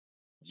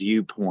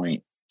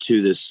viewpoint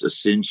to this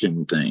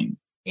ascension thing.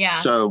 Yeah.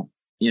 So,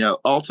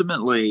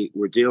 ultimately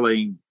we're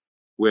dealing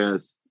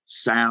with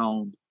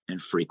sound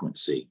and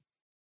frequency,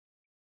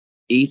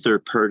 ether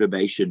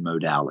perturbation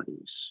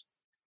modalities.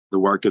 The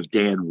work of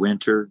Dan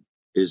Winter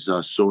is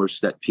a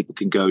source that people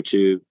can go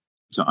to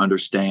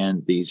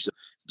understand these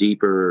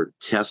deeper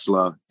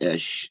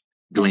Tesla-ish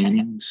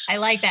gleanings. I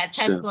like that,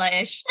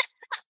 Tesla-ish.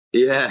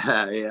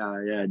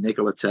 Yeah.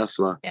 Nikola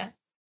Tesla. Yeah.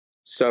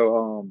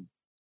 So,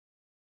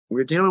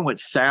 we're dealing with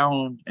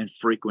sound and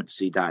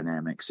frequency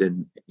dynamics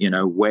and,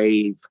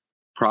 wave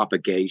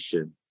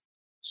propagation.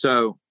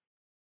 So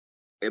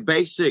a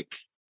basic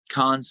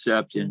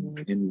concept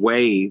in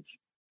wave,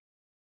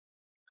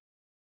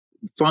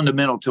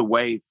 fundamental to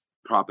wave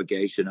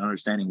propagation,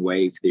 understanding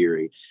wave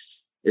theory,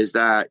 is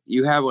that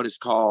you have what is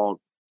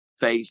called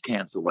phase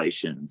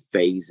cancellation,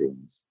 phasing.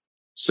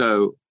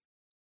 So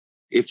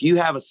if you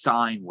have a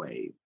sine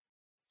wave,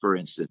 for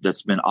instance,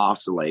 that's been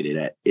oscillated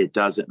at, it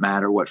doesn't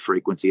matter what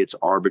frequency, it's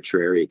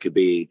arbitrary. It could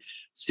be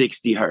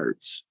 60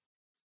 hertz.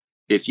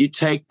 If you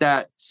take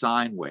that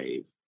sine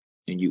wave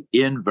and you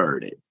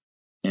invert it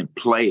and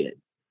play it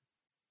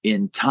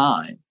in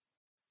time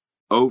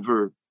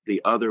over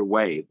the other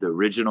wave, the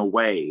original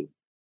wave,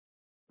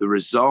 the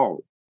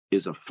result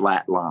is a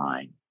flat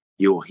line.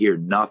 You'll hear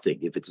nothing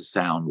if it's a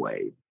sound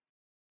wave.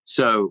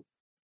 So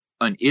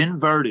an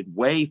inverted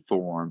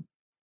waveform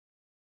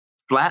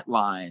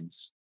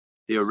flatlines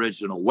the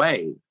original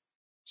wave.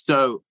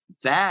 So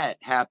that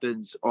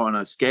happens on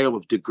a scale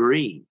of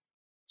degree.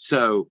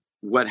 So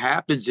what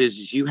happens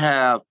is you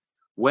have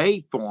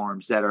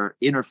waveforms that are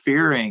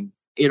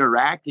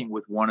interacting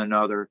with one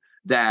another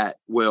that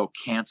will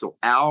cancel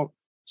out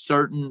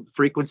certain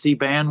frequency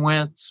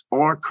bandwidths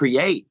or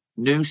create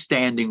new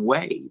standing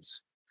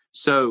waves.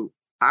 So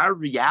our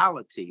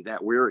reality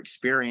that we're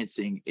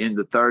experiencing in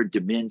the third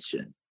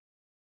dimension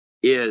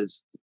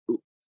it's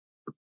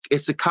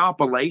a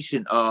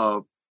compilation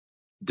of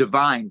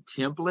divine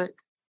template,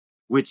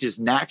 which is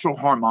natural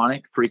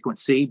harmonic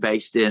frequency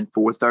based in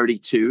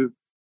 432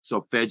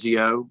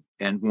 solfeggio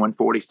and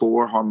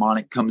 144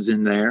 harmonic comes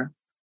in there.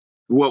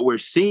 What we're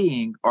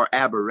seeing are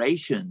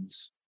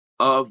aberrations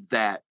of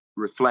that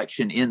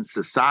reflection in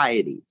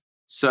society.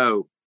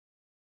 So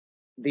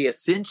the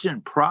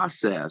ascension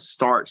process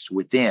starts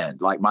within.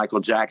 Like Michael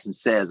Jackson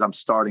says, I'm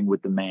starting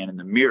with the man in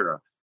the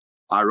mirror.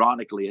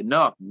 Ironically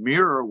enough,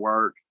 mirror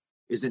work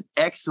is an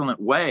excellent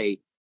way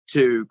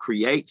to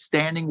create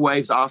standing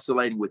waves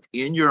oscillating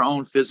within your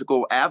own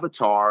physical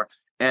avatar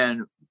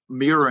and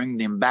mirroring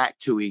them back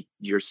to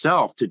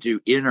yourself to do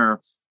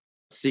inner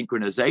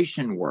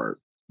synchronization work.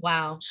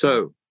 Wow.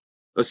 So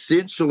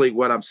essentially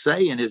what I'm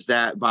saying is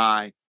that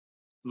by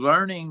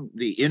learning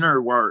the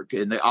inner work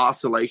and the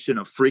oscillation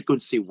of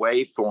frequency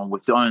waveform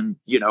within,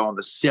 on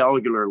the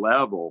cellular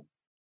level,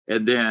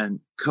 and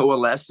then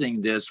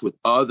coalescing this with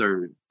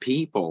other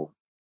people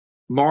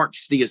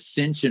marks the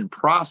ascension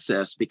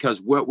process,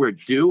 because what we're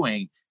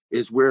doing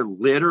is we're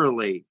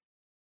literally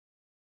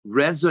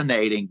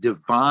resonating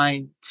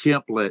divine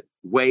template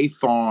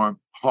waveform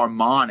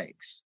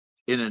harmonics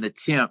in an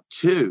attempt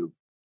to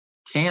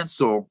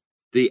cancel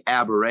the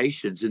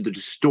aberrations and the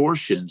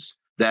distortions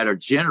that are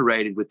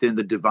generated within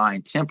the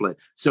divine template.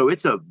 So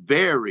it's a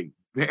very,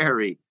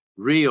 very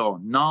real,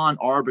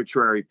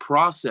 non-arbitrary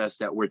process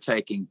that we're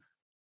taking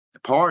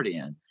part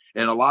in.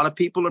 And a lot of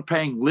people are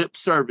paying lip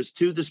service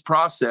to this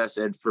process.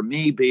 And for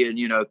me, being,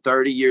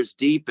 30 years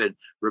deep and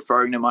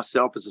referring to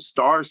myself as a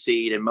star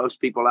seed, and most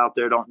people out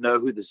there don't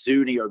know who the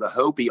Zuni or the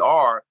Hopi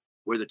are,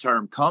 where the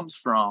term comes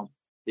from,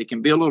 it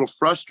can be a little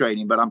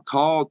frustrating, but I'm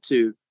called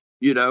to,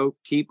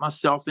 keep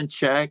myself in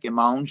check in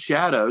my own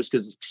shadows,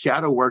 because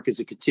shadow work is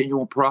a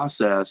continual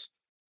process,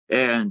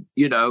 and,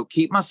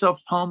 keep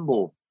myself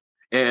humble.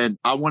 And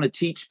I want to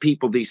teach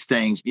people these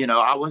things.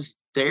 I was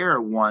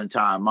there one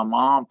time. My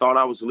mom thought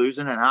I was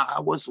losing, and I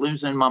was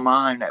losing my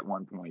mind at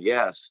one point.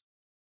 Yes.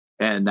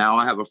 And now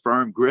I have a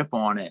firm grip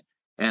on it.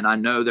 And I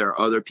know there are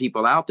other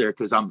people out there,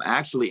 because I'm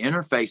actually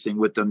interfacing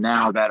with them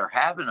now that are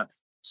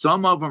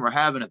some of them are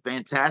having a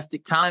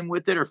fantastic time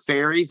with it, or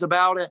fairies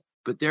about it.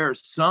 But there are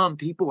some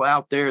people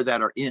out there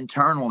that are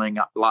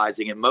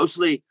internalizing it,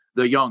 mostly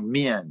the young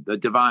men, the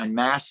divine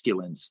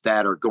masculines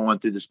that are going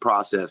through this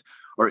process,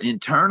 or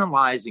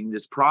internalizing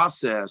this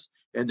process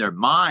And their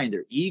mind,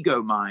 their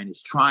ego mind,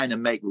 is trying to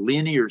make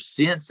linear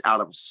sense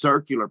out of a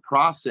circular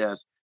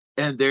process.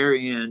 And they're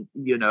in,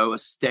 a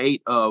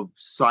state of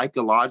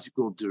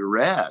psychological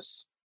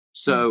duress.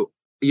 So,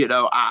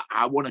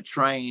 I want to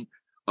train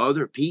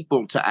other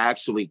people to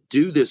actually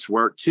do this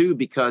work too,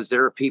 because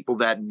there are people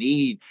that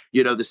need,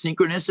 the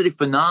synchronicity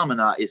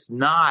phenomena is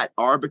not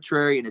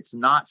arbitrary, and it's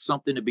not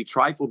something to be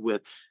trifled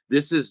with.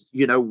 This is,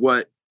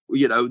 numerology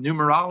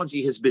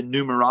has been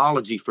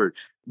numerology for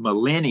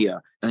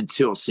millennia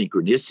until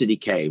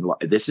synchronicity came.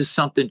 This is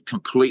something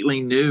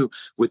completely new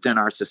within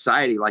our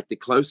society. Like, the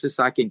closest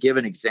I can give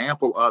an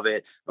example of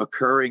it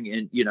occurring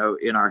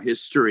in our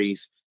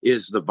histories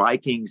is the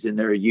Vikings and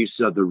their use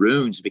of the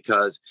runes,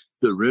 because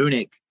the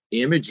runic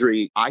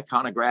imagery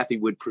iconography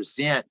would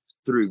present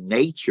through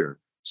nature.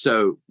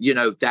 So,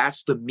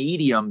 that's the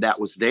medium that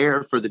was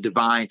there for the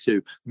divine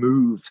to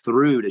move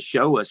through to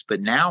show us. But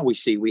now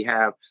we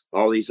have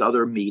all these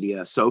other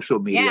media, social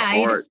media. Yeah,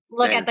 you just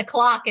look at the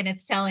clock and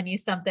it's telling you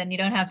something. You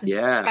don't have to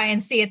try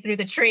and see it through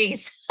the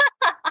trees.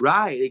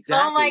 Right,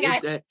 exactly. Oh my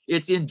God.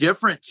 It's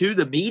indifferent to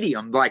the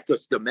medium. Like,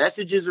 the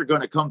messages are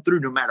going to come through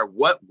no matter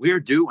what we're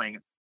doing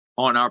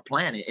on our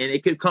planet. And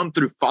it could come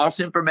through false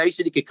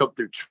information. It could come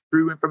through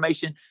true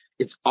information.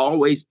 It's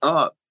always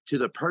up to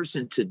the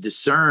person to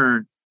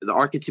discern the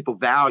archetypal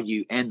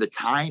value and the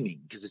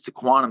timing, because it's a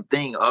quantum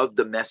thing of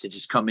the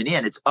messages coming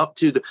in. It's up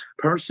to the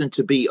person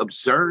to be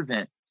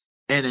observant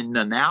and an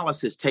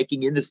analysis,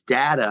 taking in this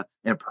data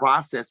and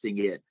processing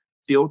it,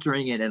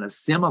 filtering it and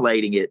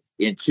assimilating it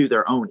into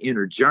their own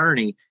inner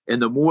journey.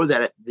 And the more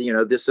that,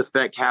 this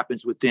effect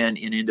happens within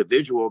an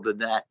individual, then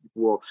that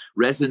will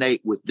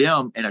resonate with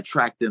them and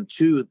attract them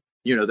to,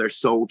 their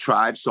soul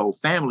tribe, soul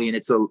family. And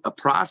it's a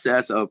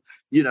process of,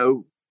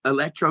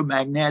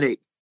 electromagnetic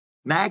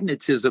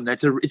magnetism.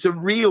 It's a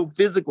real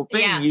physical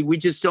thing. Yeah. We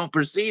just don't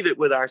perceive it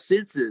with our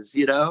senses,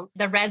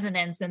 the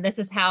resonance. And this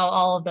is how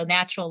all of the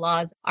natural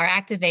laws are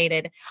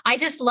activated. I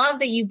just love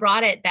that you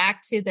brought it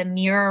back to the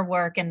mirror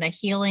work and the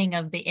healing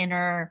of the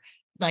inner,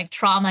 like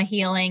trauma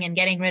healing, and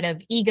getting rid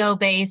of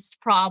ego-based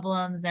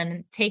problems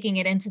and taking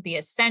it into the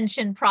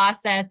ascension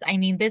process. I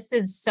mean, this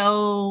is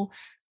so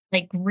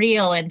like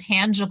real and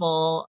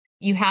tangible.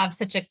 You have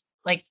such a,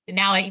 like,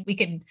 now we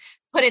can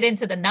put it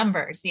into the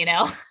numbers,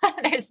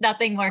 there's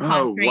nothing more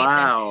concrete. Oh,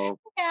 wow.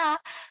 Yeah,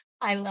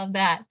 I love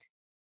that.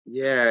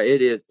 Yeah,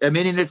 it is. I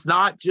mean, and it's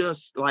not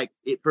just like,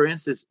 for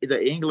instance,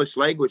 the English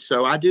language.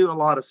 So I do a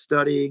lot of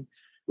studying.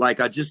 Like,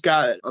 I just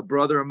got a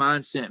brother of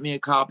mine sent me a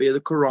copy of the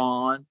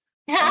Quran.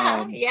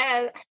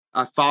 Yeah.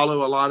 I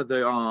follow a lot of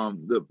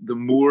the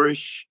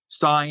Moorish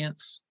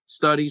science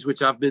studies,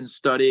 which I've been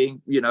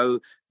studying,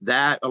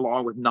 that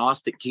along with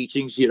Gnostic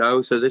teachings,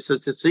 so this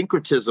is the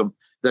syncretism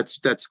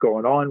that's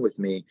going on with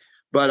me.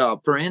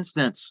 But for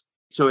instance,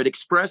 so it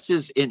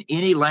expresses in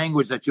any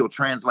language that you'll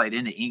translate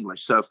into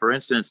English. So for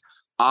instance,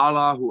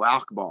 Allahu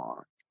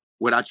Akbar,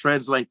 when I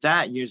translate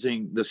that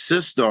using the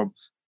system,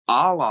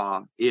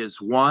 Allah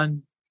is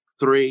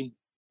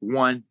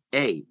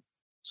 1318.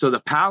 So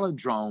the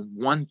palindrome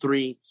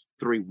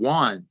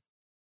 1331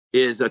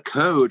 is a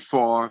code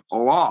for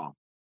Allah.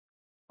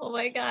 Oh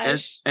my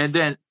gosh. And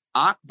then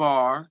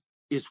Akbar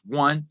is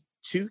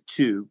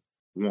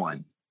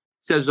 1221.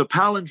 So there's a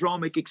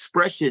palindromic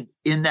expression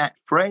in that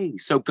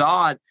phrase. So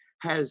God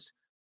has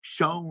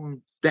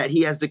shown that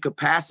he has the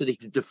capacity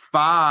to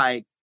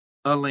defy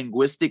a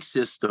linguistic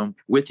system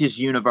with his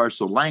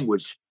universal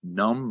language,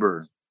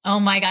 number. Oh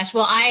my gosh.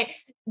 Well,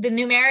 the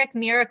numeric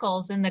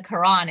miracles in the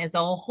Quran is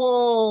a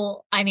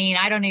whole, I mean,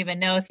 I don't even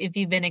know if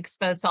you've been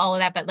exposed to all of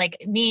that, but like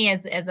me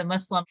as a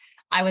Muslim,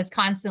 I was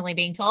constantly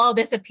being told, oh,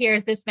 this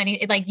appears this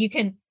many, like you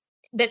can,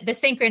 the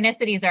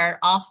synchronicities are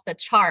off the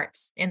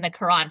charts in the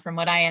Quran, from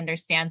what I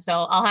understand. So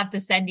I'll have to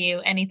send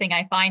you anything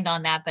I find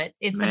on that, but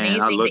it's amazing.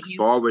 I look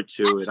forward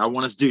to it. I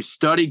want to do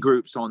study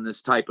groups on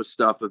this type of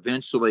stuff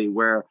eventually,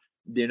 where,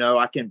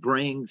 I can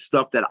bring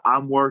stuff that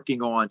I'm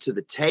working on to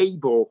the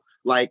table,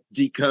 like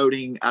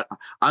decoding.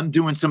 I'm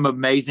doing some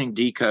amazing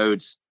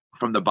decodes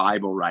from the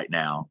Bible right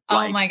now.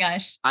 Oh my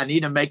gosh. I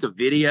need to make a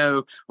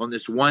video on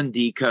this one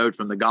decode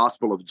from the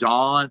Gospel of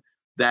John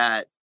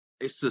that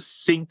it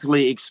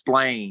succinctly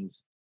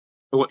explains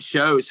what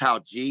shows how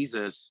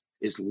Jesus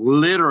is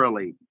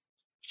literally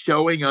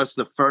showing us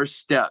the first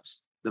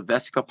steps, the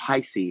Vesica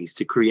Pisces,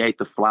 to create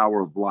the flower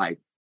of life.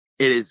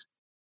 It is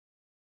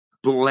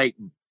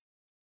blatant,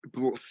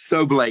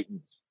 so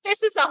blatant.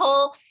 This is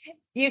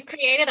you've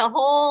created a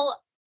whole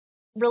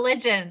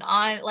religion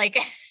on like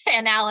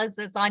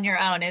analysis on your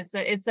own.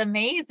 It's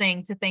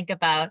amazing to think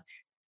about.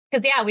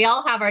 Because we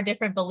all have our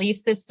different belief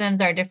systems,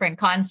 our different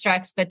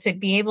constructs, but to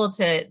be able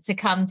to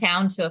come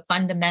down to a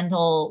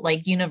fundamental,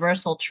 like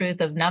universal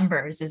truth of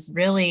numbers is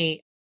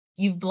really,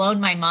 you've blown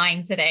my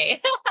mind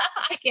today.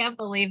 I can't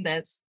believe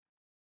this.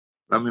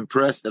 I'm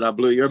impressed that I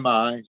blew your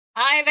mind.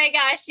 Oh my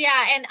gosh.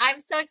 Yeah. And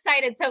I'm so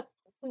excited. So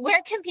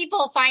where can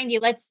people find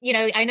you? I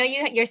know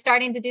you're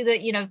starting to do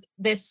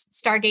this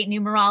Stargate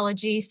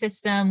numerology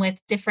system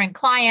with different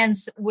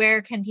clients.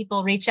 Where can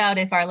people reach out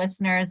if our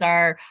listeners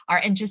are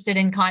interested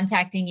in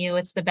contacting you?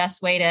 It's the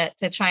best way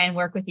to try and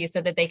work with you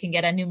so that they can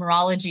get a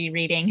numerology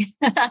reading.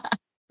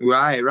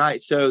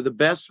 Right. So the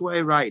best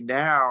way right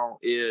now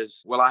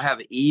is, well, I have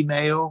an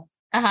email,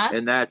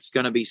 and that's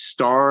going to be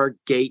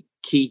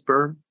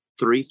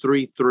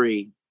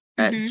stargatekeeper333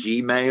 at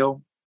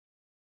Gmail.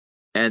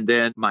 And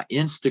then my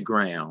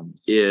Instagram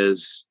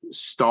is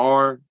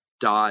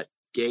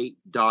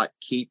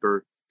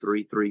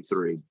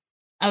star.gate.keeper333.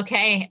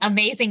 Okay,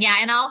 amazing. Yeah.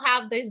 And I'll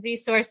have those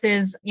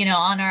resources,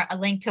 on a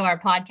link to our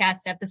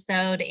podcast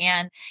episode.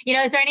 And,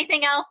 is there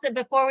anything else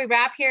before we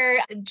wrap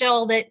here,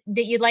 Joel, that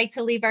you'd like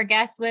to leave our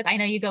guests with? I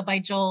know you go by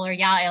Joel or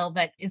Yah-El,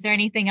 but is there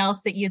anything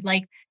else that you'd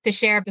like to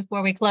share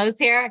before we close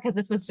here? Because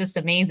this was just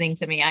amazing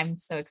to me. I'm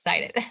so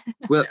excited.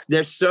 Well,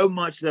 there's so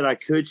much that I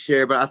could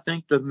share, but I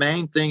think the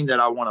main thing that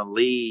I want to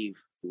leave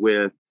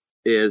with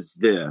is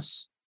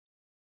this.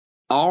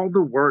 All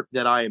the work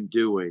that I am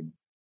doing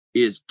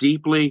is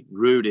deeply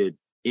rooted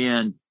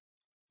in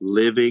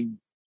living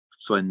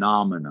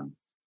phenomena.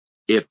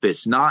 If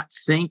it's not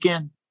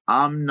sinking,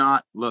 I'm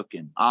not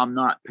looking. I'm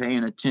not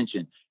paying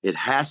attention. It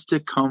has to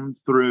come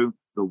through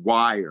the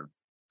wire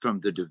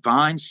from the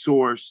divine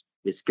source.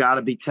 It's got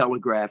to be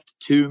telegraphed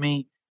to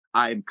me.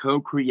 I am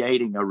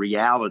co-creating a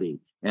reality.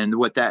 And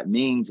what that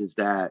means is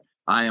that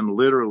I am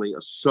literally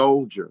a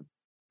soldier,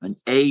 an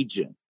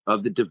agent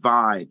of the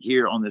divine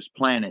here on this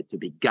planet to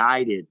be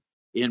guided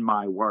in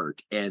my work.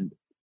 And,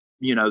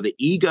 the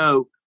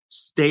ego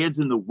stands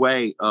in the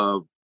way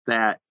of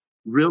that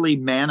really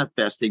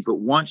manifesting. But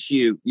once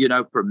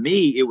for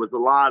me, it was a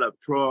lot of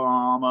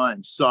trauma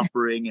and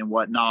suffering and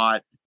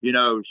whatnot,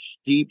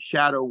 deep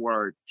shadow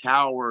work,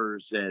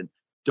 towers and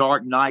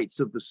dark nights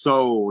of the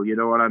soul, you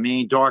know what I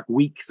mean? Dark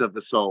weeks of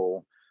the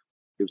soul.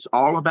 It was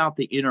all about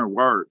the inner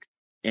work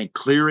and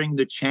clearing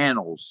the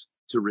channels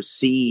to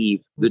receive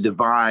the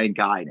divine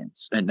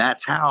guidance. And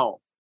that's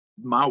how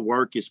my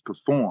work is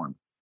performed.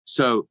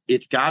 So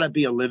it's got to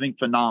be a living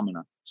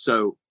phenomena.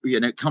 So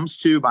when it comes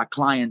to my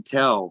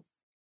clientele,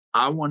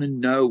 I want to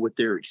know what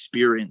they're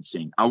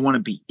experiencing. I want to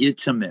be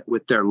intimate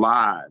with their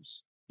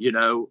lives.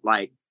 I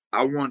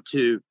want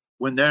to,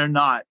 when they're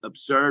not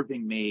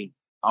observing me,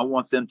 I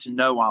want them to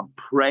know I'm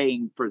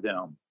praying for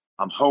them.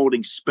 I'm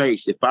holding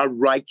space. If I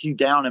write you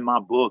down in my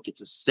book,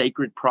 it's a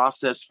sacred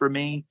process for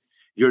me.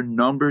 Your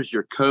numbers,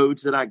 your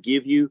codes that I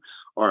give you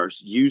are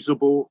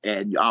usable,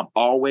 and I'm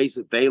always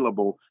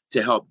available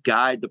to help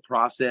guide the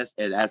process.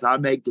 And as I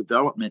make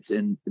developments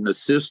in the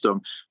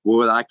system,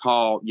 what I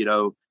call,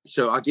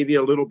 so I'll give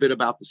you a little bit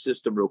about the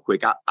system real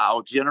quick.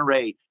 I'll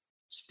generate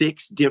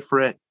 6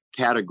 different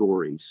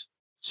categories.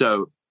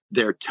 So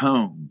they're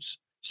tones.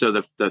 So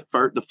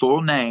the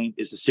full name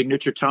is the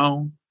signature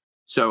tone.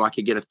 So I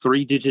could get a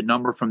 3-digit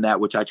number from that,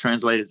 which I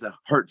translate as a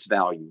Hertz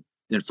value.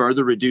 Then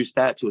further reduce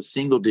that to a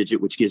single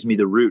digit, which gives me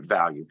the root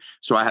value.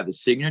 So I have the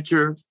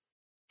signature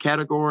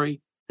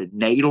category, the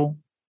natal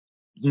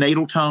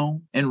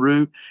tone and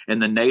root, and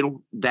the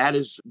natal, that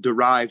is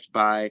derived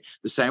by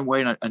the same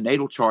way a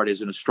natal chart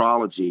is in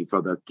astrology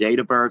for the date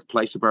of birth,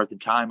 place of birth,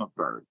 and time of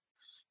birth.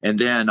 And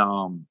then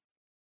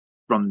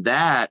from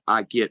that,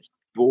 I get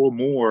 5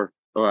 more,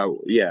 a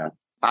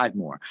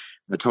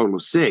total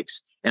of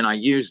 6. And I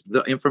use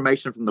the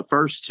information from the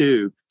first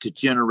 2 to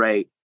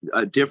generate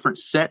different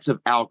sets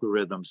of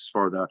algorithms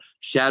for the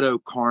shadow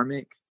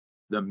karmic,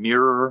 the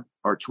mirror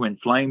or twin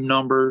flame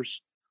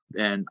numbers.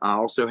 And I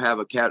also have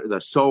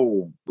the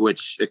soul,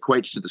 which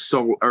equates to the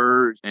soul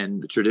urge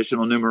and the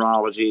traditional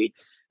numerology,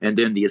 and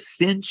then the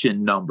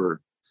ascension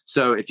number.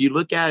 So if you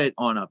look at it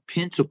on a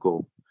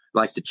pentacle,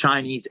 like the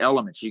Chinese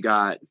elements, you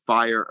got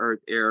fire,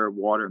 earth, air,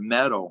 water,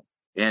 metal.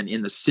 And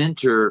in the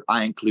center,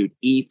 I include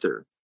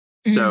ether.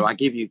 So I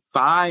give you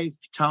 5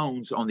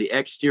 tones on the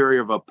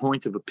exterior of a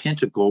point of a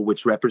pentacle,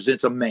 which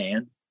represents a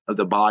man, of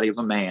the body of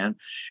a man.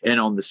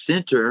 And on the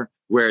center,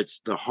 where it's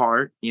the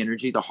heart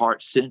energy, the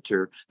heart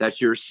center,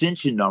 that's your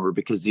ascension number,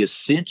 because the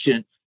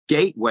ascension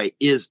gateway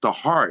is the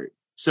heart.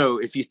 So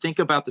if you think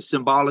about the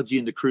symbology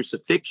in the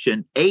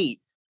crucifixion, 8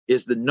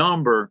 is the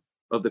number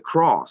of the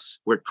cross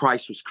where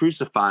Christ was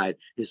crucified.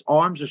 His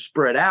arms are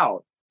spread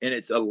out, and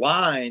it's a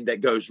line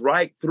that goes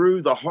right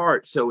through the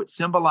heart. So it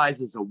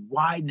symbolizes a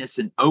wideness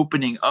and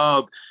opening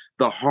of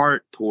the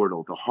heart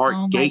portal, the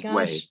heart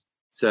gateway. Gosh.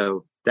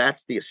 So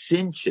that's the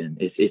ascension.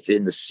 It's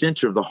in the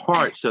center of the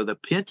heart. So the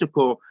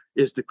pentacle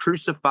is the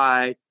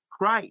crucified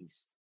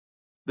Christ.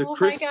 The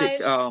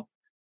Christic,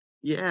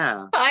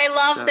 yeah. I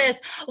love this.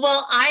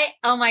 Well,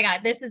 oh my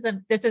God, this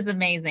is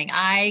amazing.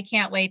 I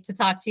can't wait to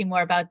talk to you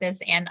more about this.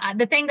 And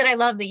the thing that I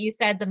love that you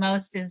said the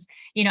most is,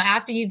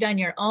 after you've done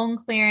your own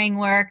clearing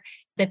work,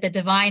 that the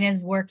divine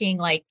is working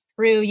like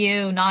through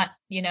you, not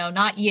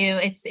you.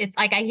 It's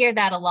like, I hear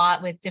that a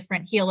lot with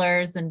different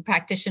healers and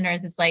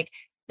practitioners. It's like,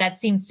 that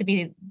seems to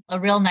be a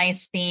real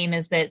nice theme,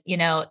 is that,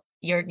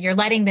 you're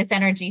letting this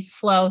energy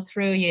flow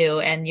through you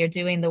and you're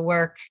doing the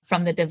work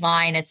from the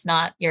divine. It's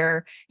not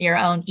your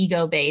own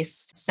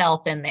ego-based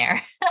self in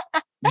there.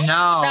 So No,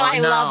 I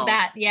love no,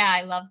 that. Yeah,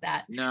 I love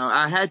that. no.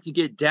 I had to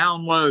get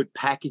download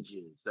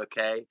packages.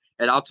 Okay.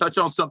 And I'll touch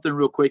on something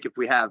real quick if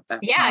we have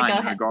Yeah, time go in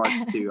ahead.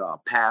 regards to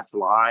past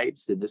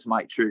lives. And this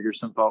might trigger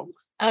some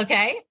folks.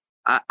 Okay.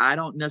 I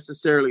don't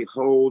necessarily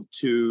hold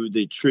to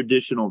the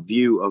traditional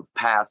view of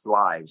past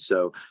lives.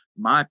 So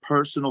my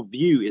personal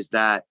view is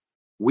that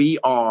we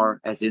are,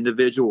 as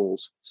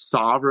individuals,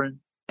 sovereign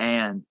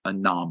and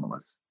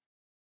anomalous.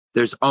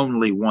 There's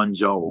only one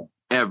Joel,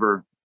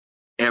 ever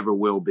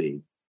will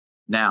be.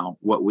 Now,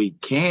 what we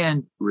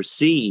can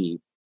receive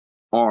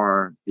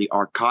are the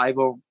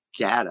archival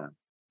data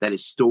that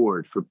is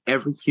stored from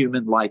every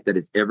human life that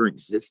has ever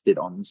existed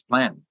on this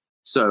planet.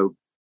 So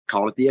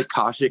call it the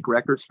Akashic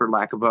records, for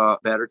lack of a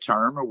better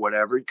term, or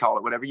whatever, you call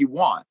it whatever you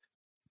want.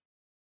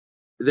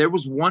 There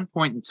was one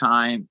point in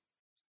time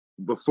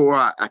before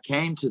I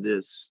came to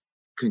this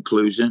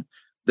conclusion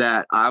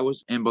that I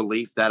was in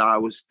belief that I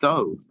was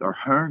Thoth or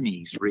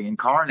Hermes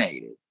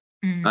reincarnated.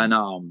 And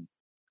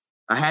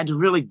I had to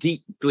really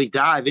deeply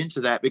dive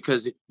into that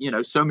because,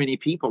 so many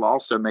people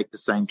also make the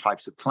same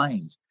types of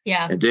claims.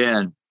 Yeah. And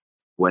then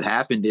what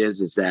happened is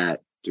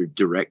that through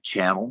direct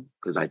channel,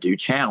 because I do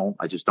channel,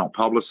 I just don't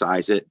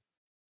publicize it,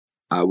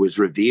 I was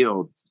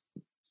revealed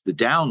the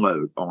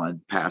download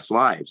on past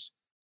lives.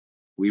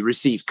 We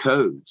receive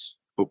codes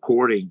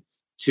according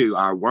to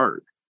our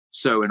work.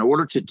 So in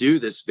order to do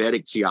this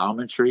Vedic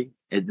geometry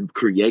and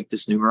create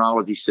this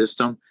numerology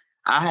system,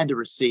 I had to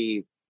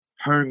receive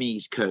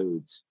Hermes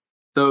codes,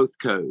 Thoth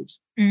codes.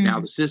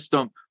 Now the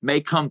system may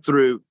come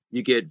through,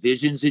 you get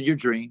visions in your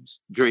dreams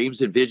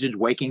and visions,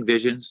 waking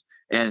visions,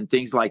 and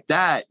things like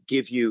that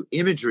give you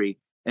imagery,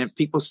 and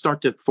people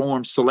start to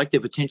form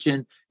selective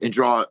attention and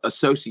draw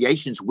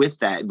associations with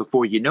that. And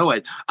before you know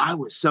it, I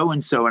was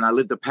so-and-so and I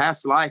lived a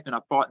past life and I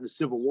fought in the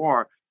Civil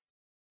War.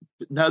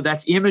 No,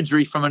 that's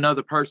imagery from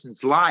another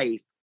person's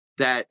life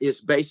that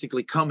is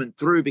basically coming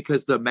through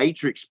because the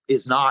matrix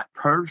is not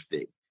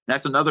perfect.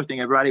 That's another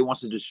thing. Everybody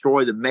wants to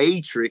destroy the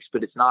matrix,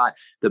 but it's not.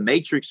 The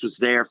matrix was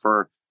there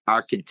for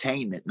our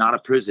containment, not a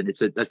prison.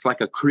 That's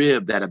like a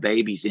crib that a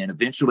baby's in.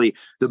 Eventually,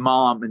 the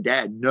mom and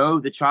dad know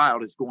the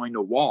child is going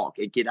to walk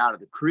and get out of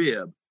the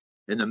crib,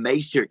 and the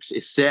matrix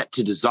is set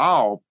to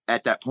dissolve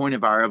at that point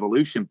of our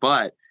evolution.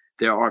 But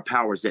there are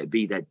powers that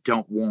be that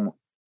don't want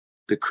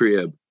the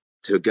crib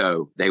to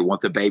go. They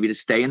want the baby to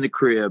stay in the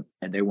crib,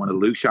 and they want to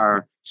loose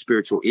our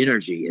spiritual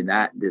energy. And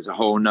that is a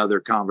whole nother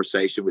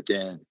conversation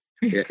within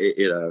yeah,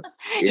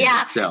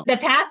 itself. The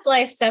past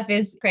life stuff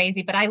is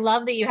crazy, but I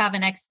love that you have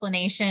an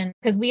explanation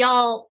because we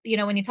all,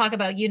 when you talk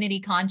about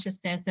unity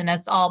consciousness and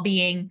us all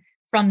being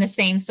from the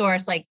same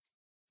source, like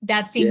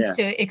that seems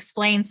to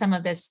explain some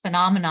of this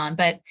phenomenon.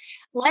 But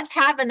let's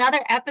have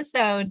another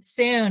episode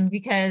soon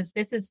because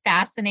this is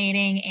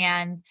fascinating.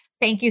 And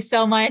thank you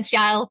so much,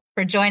 Yah-El,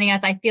 for joining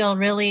us. I feel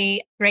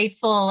really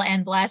grateful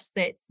and blessed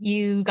that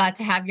you got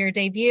to have your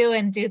debut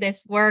and do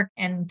this work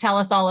and tell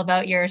us all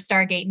about your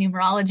Stargate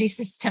numerology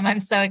system.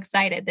 I'm so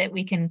excited that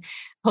we can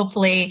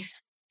hopefully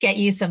get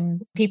you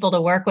some people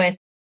to work with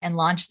and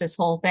launch this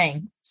whole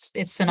thing.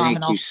 It's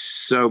phenomenal. Thank you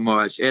so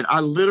much. And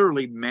I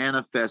literally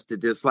manifested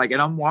this, and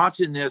I'm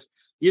watching this,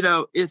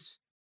 it's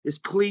as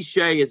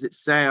cliche as it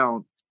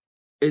sounds.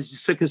 It's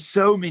just because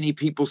so many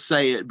people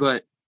say it,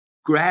 but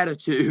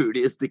gratitude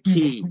is the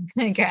key.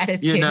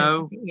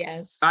 Gratitude.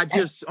 Yes. I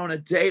just on a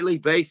daily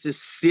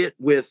basis sit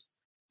with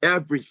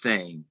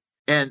everything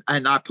and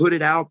I put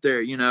it out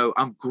there.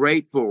 I'm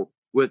grateful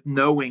with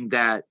knowing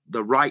that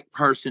the right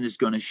person is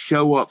going to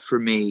show up for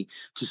me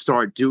to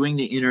start doing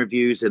the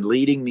interviews and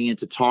leading me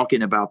into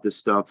talking about this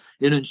stuff.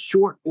 And in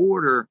short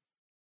order,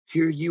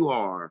 here you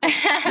are,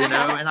 and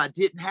I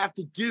didn't have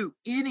to do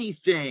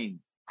anything.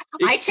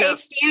 I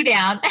chased you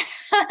down.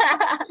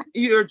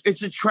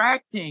 It's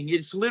attracting.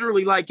 It's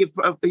literally like if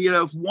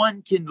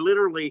one can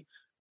literally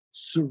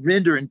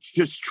surrender and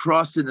just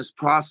trust in this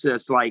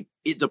process,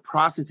 the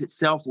process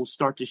itself will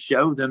start to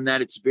show them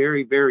that it's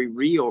very, very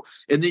real.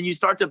 And then you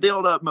start to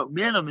build up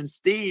momentum and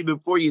steam.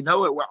 Before you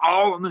know it, we're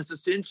all on this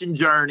ascension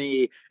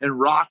journey and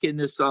rocking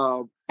this,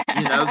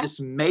 this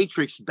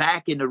matrix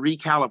back into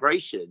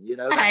recalibration.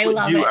 That's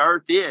what New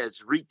Earth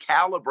is,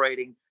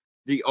 recalibrating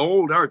the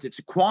old Earth. It's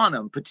a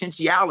quantum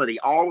potentiality.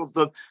 All of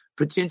the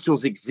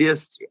potentials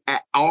exist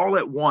all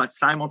at once,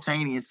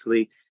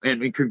 simultaneously,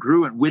 and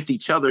congruent with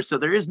each other. So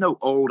there is no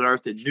old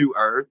Earth and new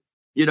Earth.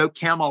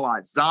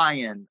 Camelot,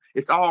 Zion,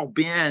 it's all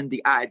been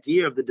the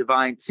idea of the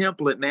divine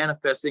template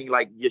manifesting,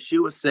 like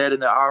Yeshua said in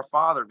the Our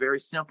Father, very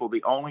simple,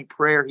 the only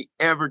prayer he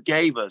ever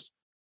gave us,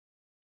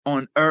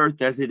 on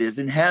earth as it is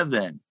in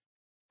heaven.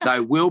 Thy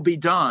will be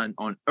done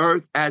on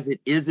earth as it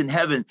is in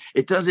heaven.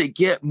 It doesn't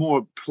get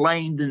more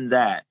plain than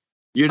that.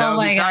 He's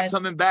not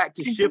coming back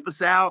to ship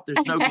us out.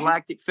 There's no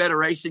Galactic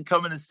Federation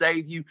coming to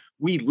save you.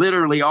 We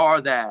literally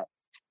are that.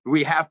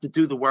 We have to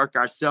do the work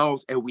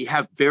ourselves, and we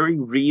have very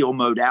real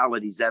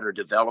modalities that are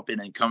developing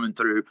and coming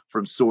through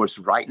from source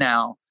right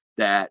now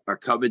that are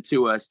coming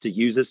to us to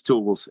use as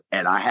tools.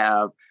 And I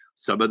have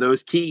some of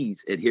those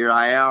keys, and here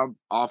I am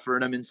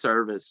offering them in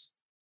service.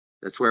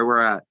 That's where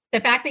we're at. The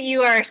fact that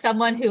you are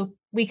someone who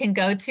we can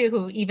go to,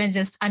 who even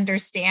just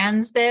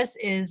understands this,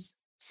 is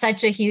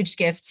such a huge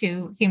gift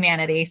to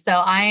humanity. So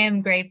I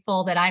am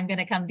grateful that I'm going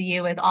to come to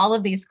you with all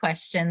of these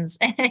questions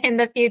in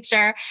the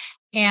future.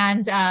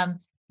 And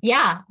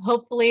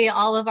hopefully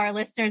all of our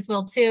listeners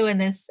will too. And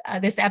this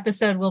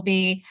episode will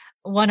be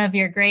one of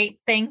your great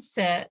things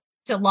to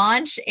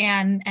launch,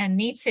 and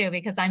me too,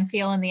 because I'm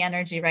feeling the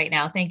energy right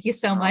now. Thank you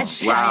so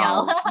much.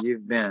 Wow. Yah-El.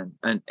 You've been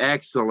an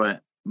excellent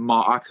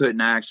I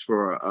couldn't ask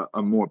for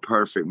a more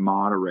perfect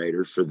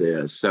moderator for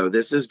this. So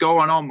this is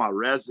going on my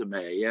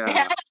resume.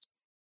 Yeah.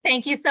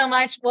 Thank you so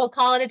much. We'll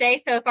call it a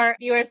day. So if our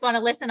viewers want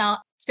to listen,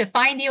 to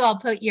find you, I'll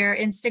put your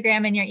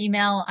Instagram and your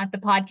email at the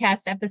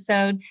podcast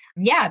episode.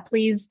 Yeah,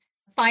 please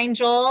find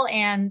Joel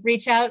and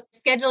reach out,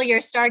 schedule your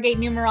Stargate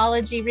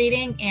numerology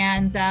reading,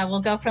 and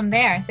we'll go from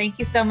there. Thank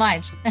you so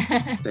much.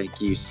 Thank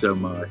you so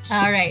much.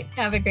 All right.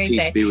 Have a great day.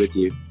 Peace be with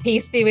you.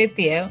 Peace be with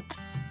you.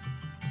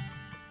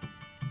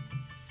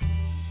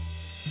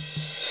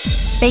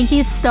 Thank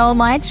you so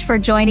much for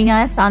joining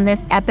us on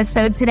this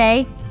episode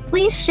today.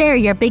 Please share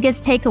your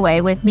biggest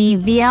takeaway with me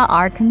via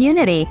our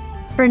community.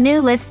 For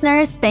new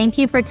listeners, thank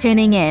you for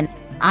tuning in.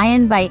 I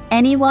invite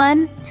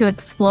anyone to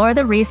explore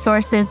the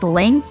resources,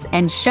 links,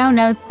 and show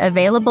notes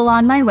available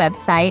on my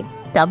website,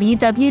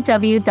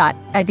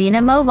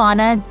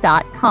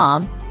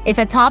 www.adinamovana.com. If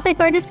a topic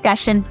or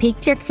discussion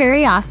piqued your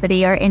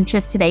curiosity or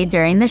interest today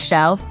during the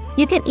show,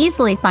 you can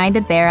easily find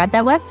it there at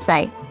that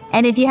website.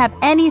 And if you have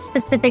any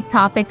specific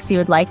topics you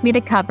would like me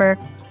to cover,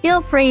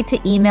 feel free to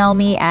email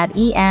me at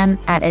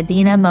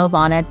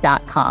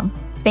em@adinamovana.com.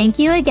 Thank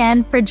you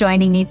again for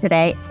joining me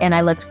today, and I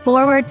look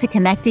forward to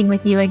connecting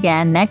with you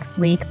again next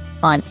week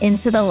on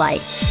Into the Light.